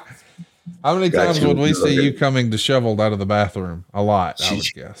 How many times would we see you coming disheveled out of the bathroom? A lot, I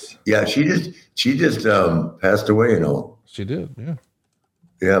would guess. Yeah, she just passed away, She did, yeah.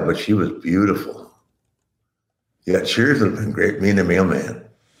 Yeah, but she was beautiful. Yeah, Cheers would have been great. Me and the Mailman.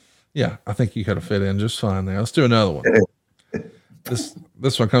 Yeah, I think you could have fit in just fine there. Let's do another one.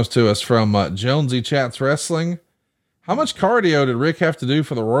 This one comes to us from Jonesy Chats Wrestling. How much cardio did Rick have to do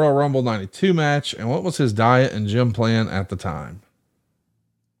for the Royal Rumble 92 match, and what was his diet and gym plan at the time?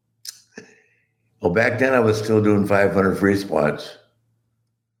 Well, back then I was still doing 500 free squats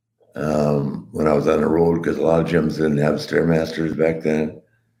when I was on the road, because a lot of gyms didn't have Stairmasters back then.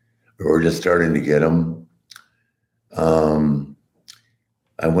 We were just starting to get them.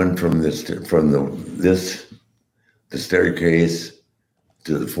 I went from the staircase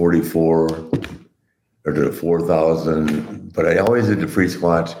to the 44 or to the 4,000, but I always did the free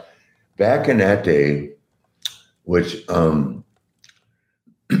squats. Back in that day, which I'm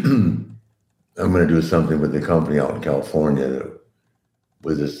going to do something with the company out in California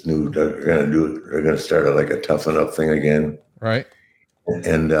with this new, they're going to start like a Toughen Up thing again. Right.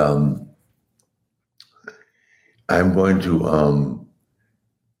 And I'm going to,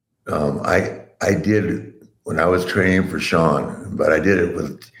 I did when I was training for Sean, but I did it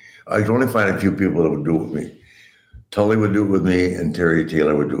with, I could only find a few people that would do it with me. Tully would do it with me and Terry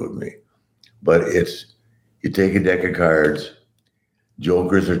Taylor would do it with me. But you take a deck of cards,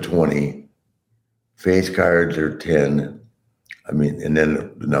 jokers are 20, face cards are 10. And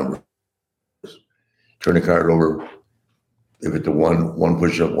then the numbers. Turn the card over. If it's one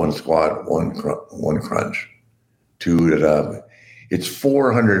push-up, one squat, one crunch, two, it's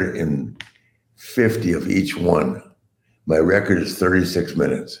 450 of each one. My record is 36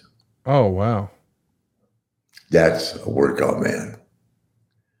 minutes. Oh, wow. That's a workout, man.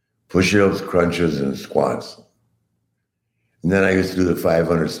 Push-ups, crunches, and squats. And then I used to do the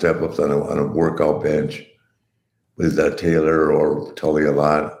 500 step-ups on a workout bench with Taylor or Tully a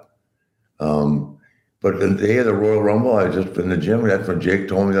lot. But the day of the Royal Rumble, I was just in the gym. That's when Jake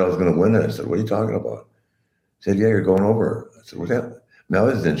told me that I was going to win it. I said, "What are you talking about?" He said, "Yeah, you're going over." I said, "What's that?" I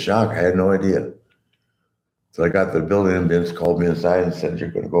was in shock. I had no idea. So I got the building, and Vince called me inside and said,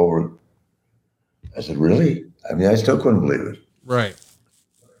 "You're going to go over." I said, "Really?" I mean, I still couldn't believe it. Right.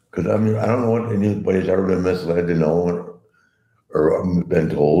 Because I mean, I don't know what anybody's ever been misled to know or been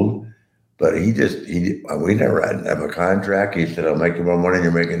told, but we never had have a contract. He said, "I'll make you more money than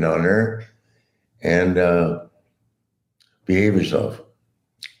you're making down there, and behave yourself."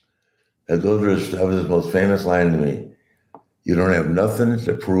 And that was his most famous line to me. You don't have nothing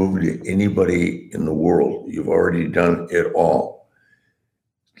to prove to anybody in the world. You've already done it all.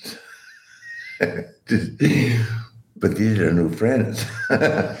 But these are new friends.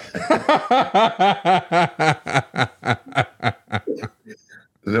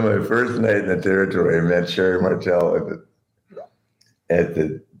 So my first night in the territory, I met Sherry Martel at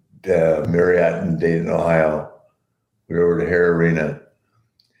the Marriott in Dayton, Ohio. We were over to Hare Arena,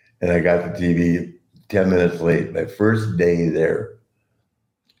 and I got the TV 10 minutes late, my first day there.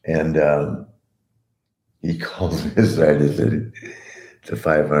 And he calls me aside and said, "It's a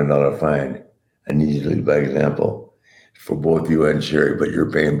 $500 fine. I need you to lead by example for both you and Sherry, but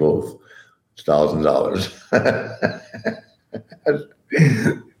you're paying both. It's $1,000.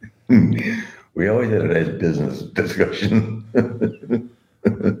 We always had a nice business discussion.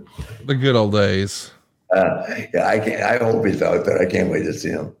 The good old days. Yeah, I hope he's out there. I can't wait to see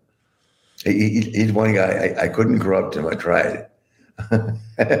him. He's one guy. I couldn't corrupt him. I tried.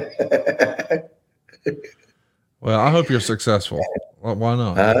 Well, I hope you're successful. Well, why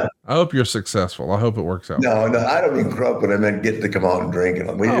not? I hope you're successful. I hope it works out. No, I don't mean corrupt, but I meant get to come out and drink.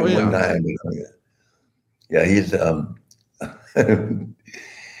 And we did one time. Yeah, he's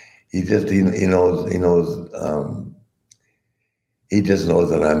he knows he just knows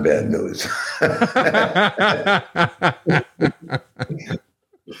that I'm bad news.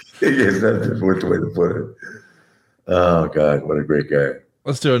 Yes, that's the worst way to put it. Oh God, what a great guy.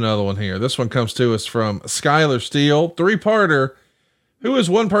 Let's do another one here. This one comes to us from Skylar Steele, 3-parter. Who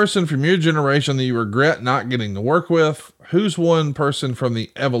is one person from your generation that you regret not getting to work with? Who's one person from the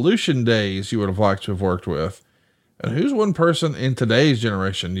Evolution days you would have liked to have worked with? And who's one person in today's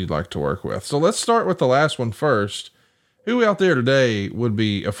generation you'd like to work with? So let's start with the last one first. Who out there today would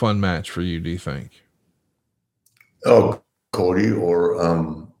be a fun match for you, do you think? Oh, Cody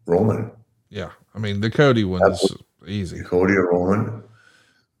or Roman. Yeah. I mean, the Cody one is easy. Cody or Roman.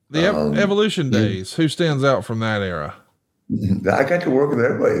 The Evolution days, who stands out from that era? I got to work with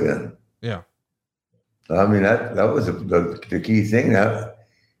everybody then. Yeah. I mean, that was the key thing. I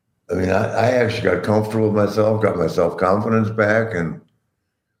actually got comfortable with myself, got my self-confidence back. And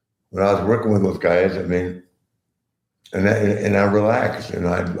when I was working with those guys, I mean, and I relaxed. And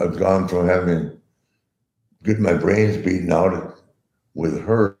I've gone from getting my brains beaten out with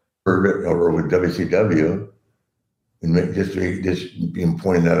her or with WCW, and just being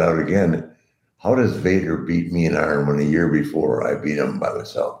pointing that out again. How does Vader beat me in Iron when a year before I beat him by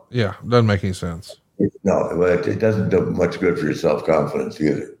myself? Yeah, doesn't make any sense. No, it doesn't do much good for your self-confidence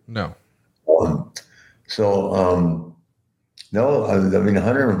either. No. No, I mean,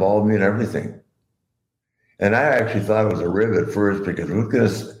 Hunter involved me in everything. And I actually thought it was a rib at first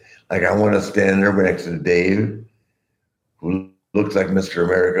because I want to stand there next to Dave, who looks like Mr.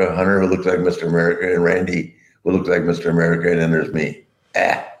 America, Hunter, who looks like Mr. America, and Randy, who looks like Mr. America, and then there's me.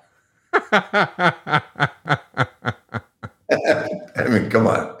 I mean, come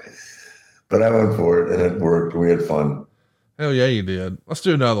on. But I went for it, and it worked. We had fun. Hell yeah, you did. Let's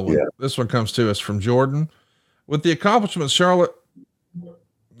do another one. Yeah. This one comes to us from Jordan. With the accomplishments, Charlotte,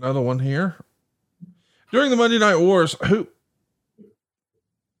 another one here. During the Monday Night Wars,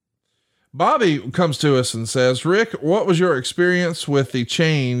 Bobby comes to us and says, Rick, what was your experience with the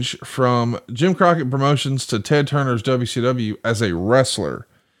change from Jim Crockett Promotions to Ted Turner's WCW as a wrestler?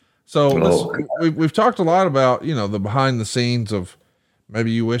 So we've talked a lot about, the behind the scenes of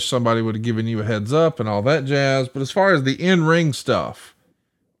maybe you wish somebody would have given you a heads up and all that jazz. But as far as the in-ring stuff,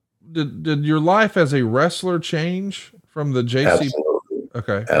 did your life as a wrestler change from the JC? Absolutely.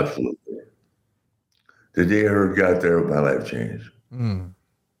 Okay. Absolutely. The day I ever got there, my life changed.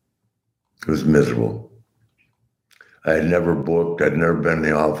 It was miserable. I had never booked. I'd never been in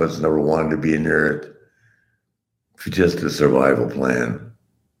the office, never wanted to be near it. Just a survival plan.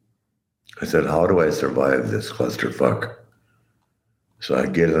 I said, how do I survive this clusterfuck? So I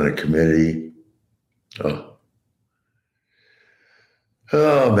get on a committee.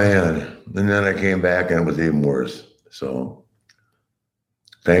 Oh man. And then I came back and it was even worse. So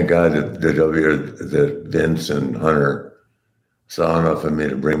thank God that Vince and Hunter saw enough in me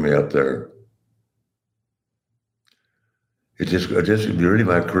to bring me up there. It just really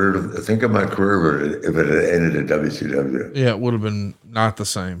my career. Think of my career if it had ended at WCW. Yeah, it would have been not the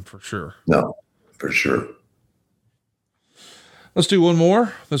same for sure. No, for sure. Let's do one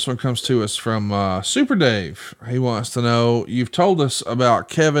more. This one comes to us from Super Dave. He wants to know, you've told us about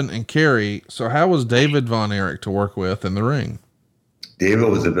Kevin and Kerry, so how was David Von Erich to work with in the ring? David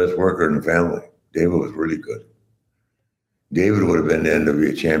was the best worker in the family. David was really good. David would have been the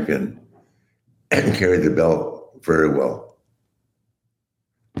NWA champion and carried the belt very well.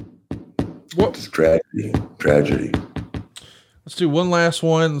 What? It's tragedy. Let's do one last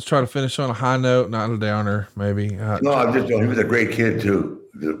one. Let's try to finish on a high note, not a downer, maybe. No, he was a great kid too.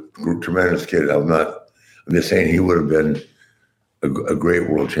 He was a tremendous kid. I'm just saying he would have been a great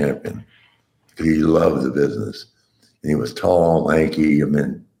world champion. He loved the business. And he was tall, lanky. I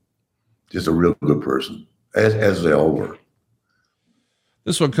mean, just a real good person, as they all were.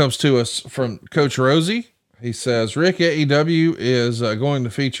 This one comes to us from Coach Rosie. He says, Rick, AEW is going to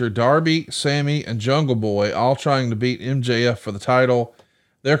feature Darby, Sammy, and Jungle Boy, all trying to beat MJF for the title.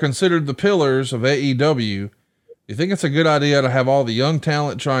 They're considered the pillars of AEW. Do you think it's a good idea to have all the young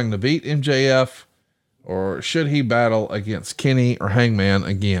talent trying to beat MJF, or should he battle against Kenny or Hangman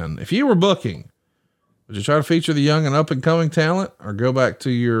again? If you were booking, would you try to feature the young and up-and-coming talent, or go back to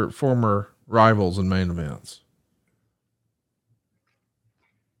your former rivals and main events?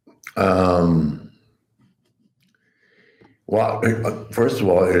 Well, first of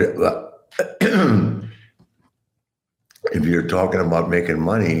all, if you're talking about making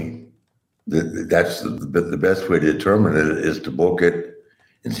money, that's the best way to determine it is to book it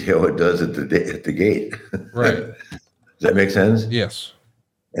and see how it does at the gate. Right. Does that make sense? Yes.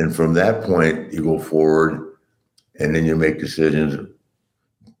 And from that point, you go forward, and then you make decisions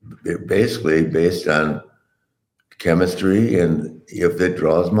basically based on chemistry and if it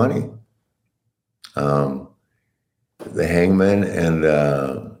draws money. The Hangman and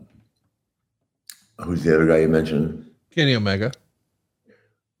who's the other guy you mentioned? Kenny Omega.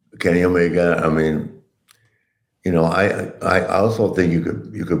 I mean, I also think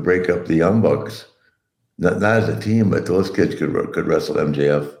you could break up the Young Bucks, not as a team, but those kids could wrestle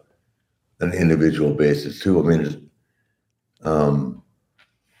MJF on an individual basis too. I mean,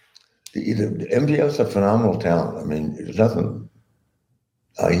 the MJF's a phenomenal talent. I mean, there's nothing.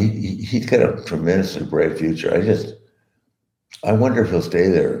 He's got a tremendously bright future. I wonder if he'll stay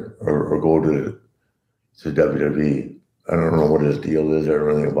there or go to WWE. I don't know what his deal is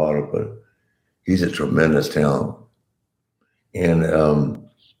or anything about it, but he's a tremendous talent. And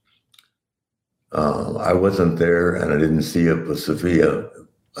I wasn't there, and I didn't see it, but Sophia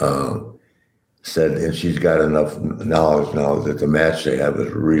said, and she's got enough knowledge now that the match they have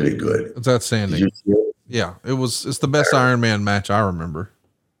is really good. It's outstanding. Did you see it? Yeah, it's the best Iron Man match I remember.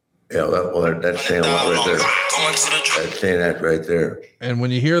 Yeah, that's saying a lot right there. That's saying that right there. And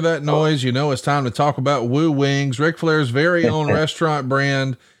when you hear that noise, you know it's time to talk about Woo Wings, Ric Flair's very own restaurant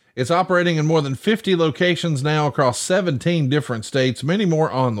brand. It's operating in more than 50 locations now across 17 different states, many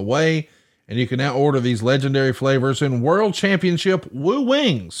more on the way. And you can now order these legendary flavors in World Championship Woo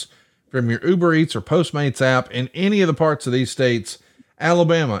Wings from your Uber Eats or Postmates app in any of the parts of these states: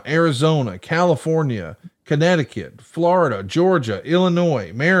 Alabama, Arizona, California, Connecticut, Florida, Georgia,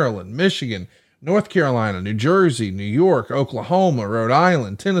 Illinois, Maryland, Michigan, North Carolina, New Jersey, New York, Oklahoma, Rhode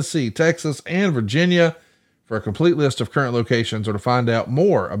Island, Tennessee, Texas, and Virginia. For a complete list of current locations or to find out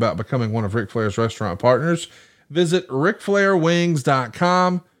more about becoming one of Ric Flair's restaurant partners, visit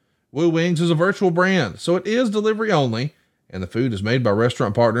RicFlairWings.com. Woo Wings is a virtual brand, so it is delivery only, and the food is made by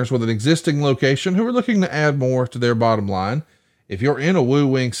restaurant partners with an existing location who are looking to add more to their bottom line. If you're in a Woo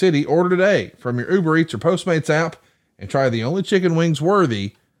Wing city, order today from your Uber Eats or Postmates app and try the only chicken wings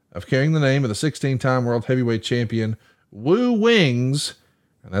worthy of carrying the name of the 16-time world heavyweight champion, Woo Wings.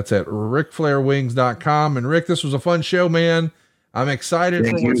 And that's at RicFlairWings.com. And Rick, this was a fun show, man. I'm excited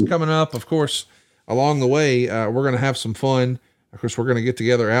for what's coming up. Of course, along the way, we're going to have some fun. Of course, we're going to get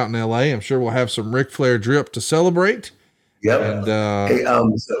together out in LA. I'm sure we'll have some Ric Flair drip to celebrate. Yep. And, hey,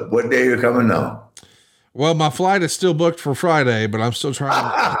 so what day are you coming now? Well, my flight is still booked for Friday, but I'm still trying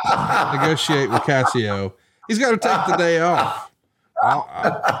to negotiate with Casio. He's got to take the day off.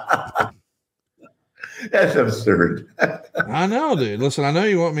 That's absurd. I know, dude. Listen, I know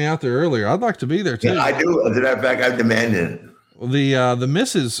you want me out there earlier. I'd like to be there too. Yeah, I do. As a matter of fact, I'm demanding it. Well, the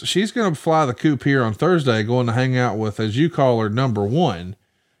missus, she's going to fly the coop here on Thursday, going to hang out with, as you call her, number one.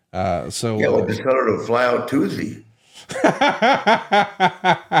 Just tell her to fly out Tuesday.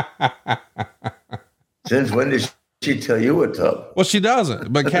 Since when did she tell you what's up? Well, she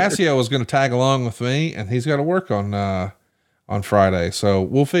doesn't, but Casio is going to tag along with me, and he's got to work on Friday. So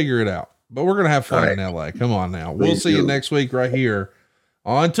we'll figure it out, but we're going to have fun in LA. Come on now. We'll see you next week right here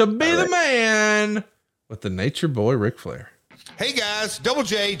on To Be the Man with the Nature Boy, Ric Flair. Hey guys, Double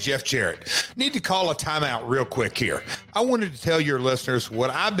J, Jeff Jarrett. Need to call a timeout real quick here. I wanted to tell your listeners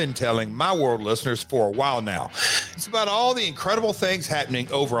what I've been telling my world listeners for a while now. It's about all the incredible things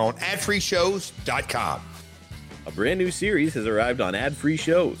happening over on adfreeshows.com. A brand new series has arrived on Ad Free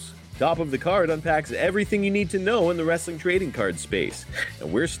Shows. Top of the Card unpacks everything you need to know in the wrestling trading card space.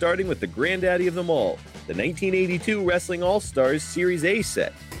 And we're starting with the granddaddy of them all, the 1982 Wrestling All-Stars Series A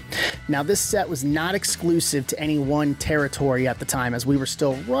set. Now, this set was not exclusive to any one territory at the time, as we were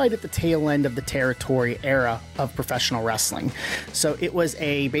still right at the tail end of the territory era of professional wrestling. So it was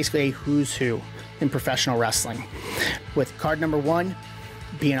basically a who's who in professional wrestling, with card number 1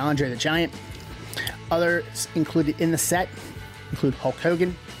 being Andre the Giant. Others included in the set include Hulk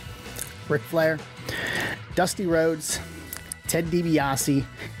Hogan, Ric Flair, Dusty Rhodes, Ted DiBiase,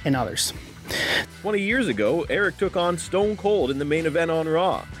 and others. 20 years ago, Eric took on Stone Cold in the main event on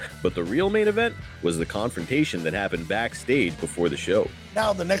Raw, but the real main event was the confrontation that happened backstage before the show.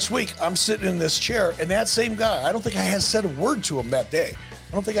 Now, the next week, I'm sitting in this chair, and that same guy, I don't think I had said a word to him that day.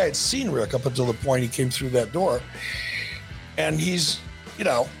 I don't think I had seen Rick up until the point he came through that door. And he's,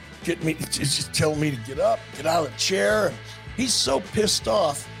 getting me, just telling me to get up, get out of the chair. He's so pissed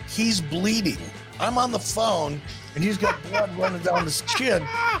off, he's bleeding. I'm on the phone, and he's got blood running down his chin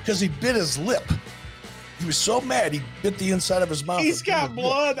because he bit his lip. He was so mad, he bit the inside of his mouth. He's got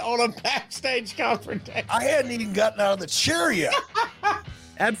blood on a backstage confrontation. I hadn't even gotten out of the chair yet.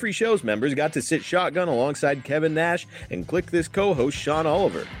 Ad Free Shows members got to sit shotgun alongside Kevin Nash and Click This co-host Sean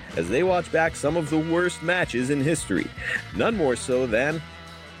Oliver as they watch back some of the worst matches in history. None more so than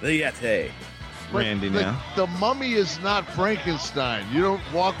the Yeti. Randy, now the mummy is not Frankenstein. You don't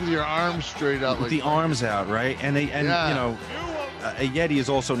walk with your arms straight out, with the arms out, right? And a Yeti is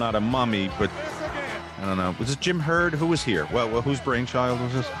also not a mummy, but I don't know. Was it Jim Herd? Who was here? Well, whose brainchild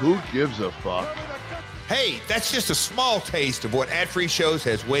was this? Who gives a fuck? Hey, that's just a small taste of what Ad Free Shows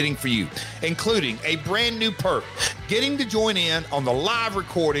has waiting for you, including a brand new perk, getting to join in on the live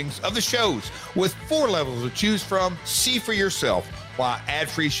recordings of the shows with 4 levels to choose from. See for yourself why Ad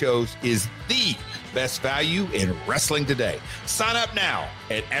Free Shows is the best value in wrestling today. Sign up now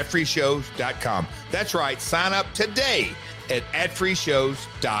at adfreeshows.com. That's right, sign up today at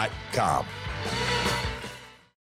adfreeshows.com.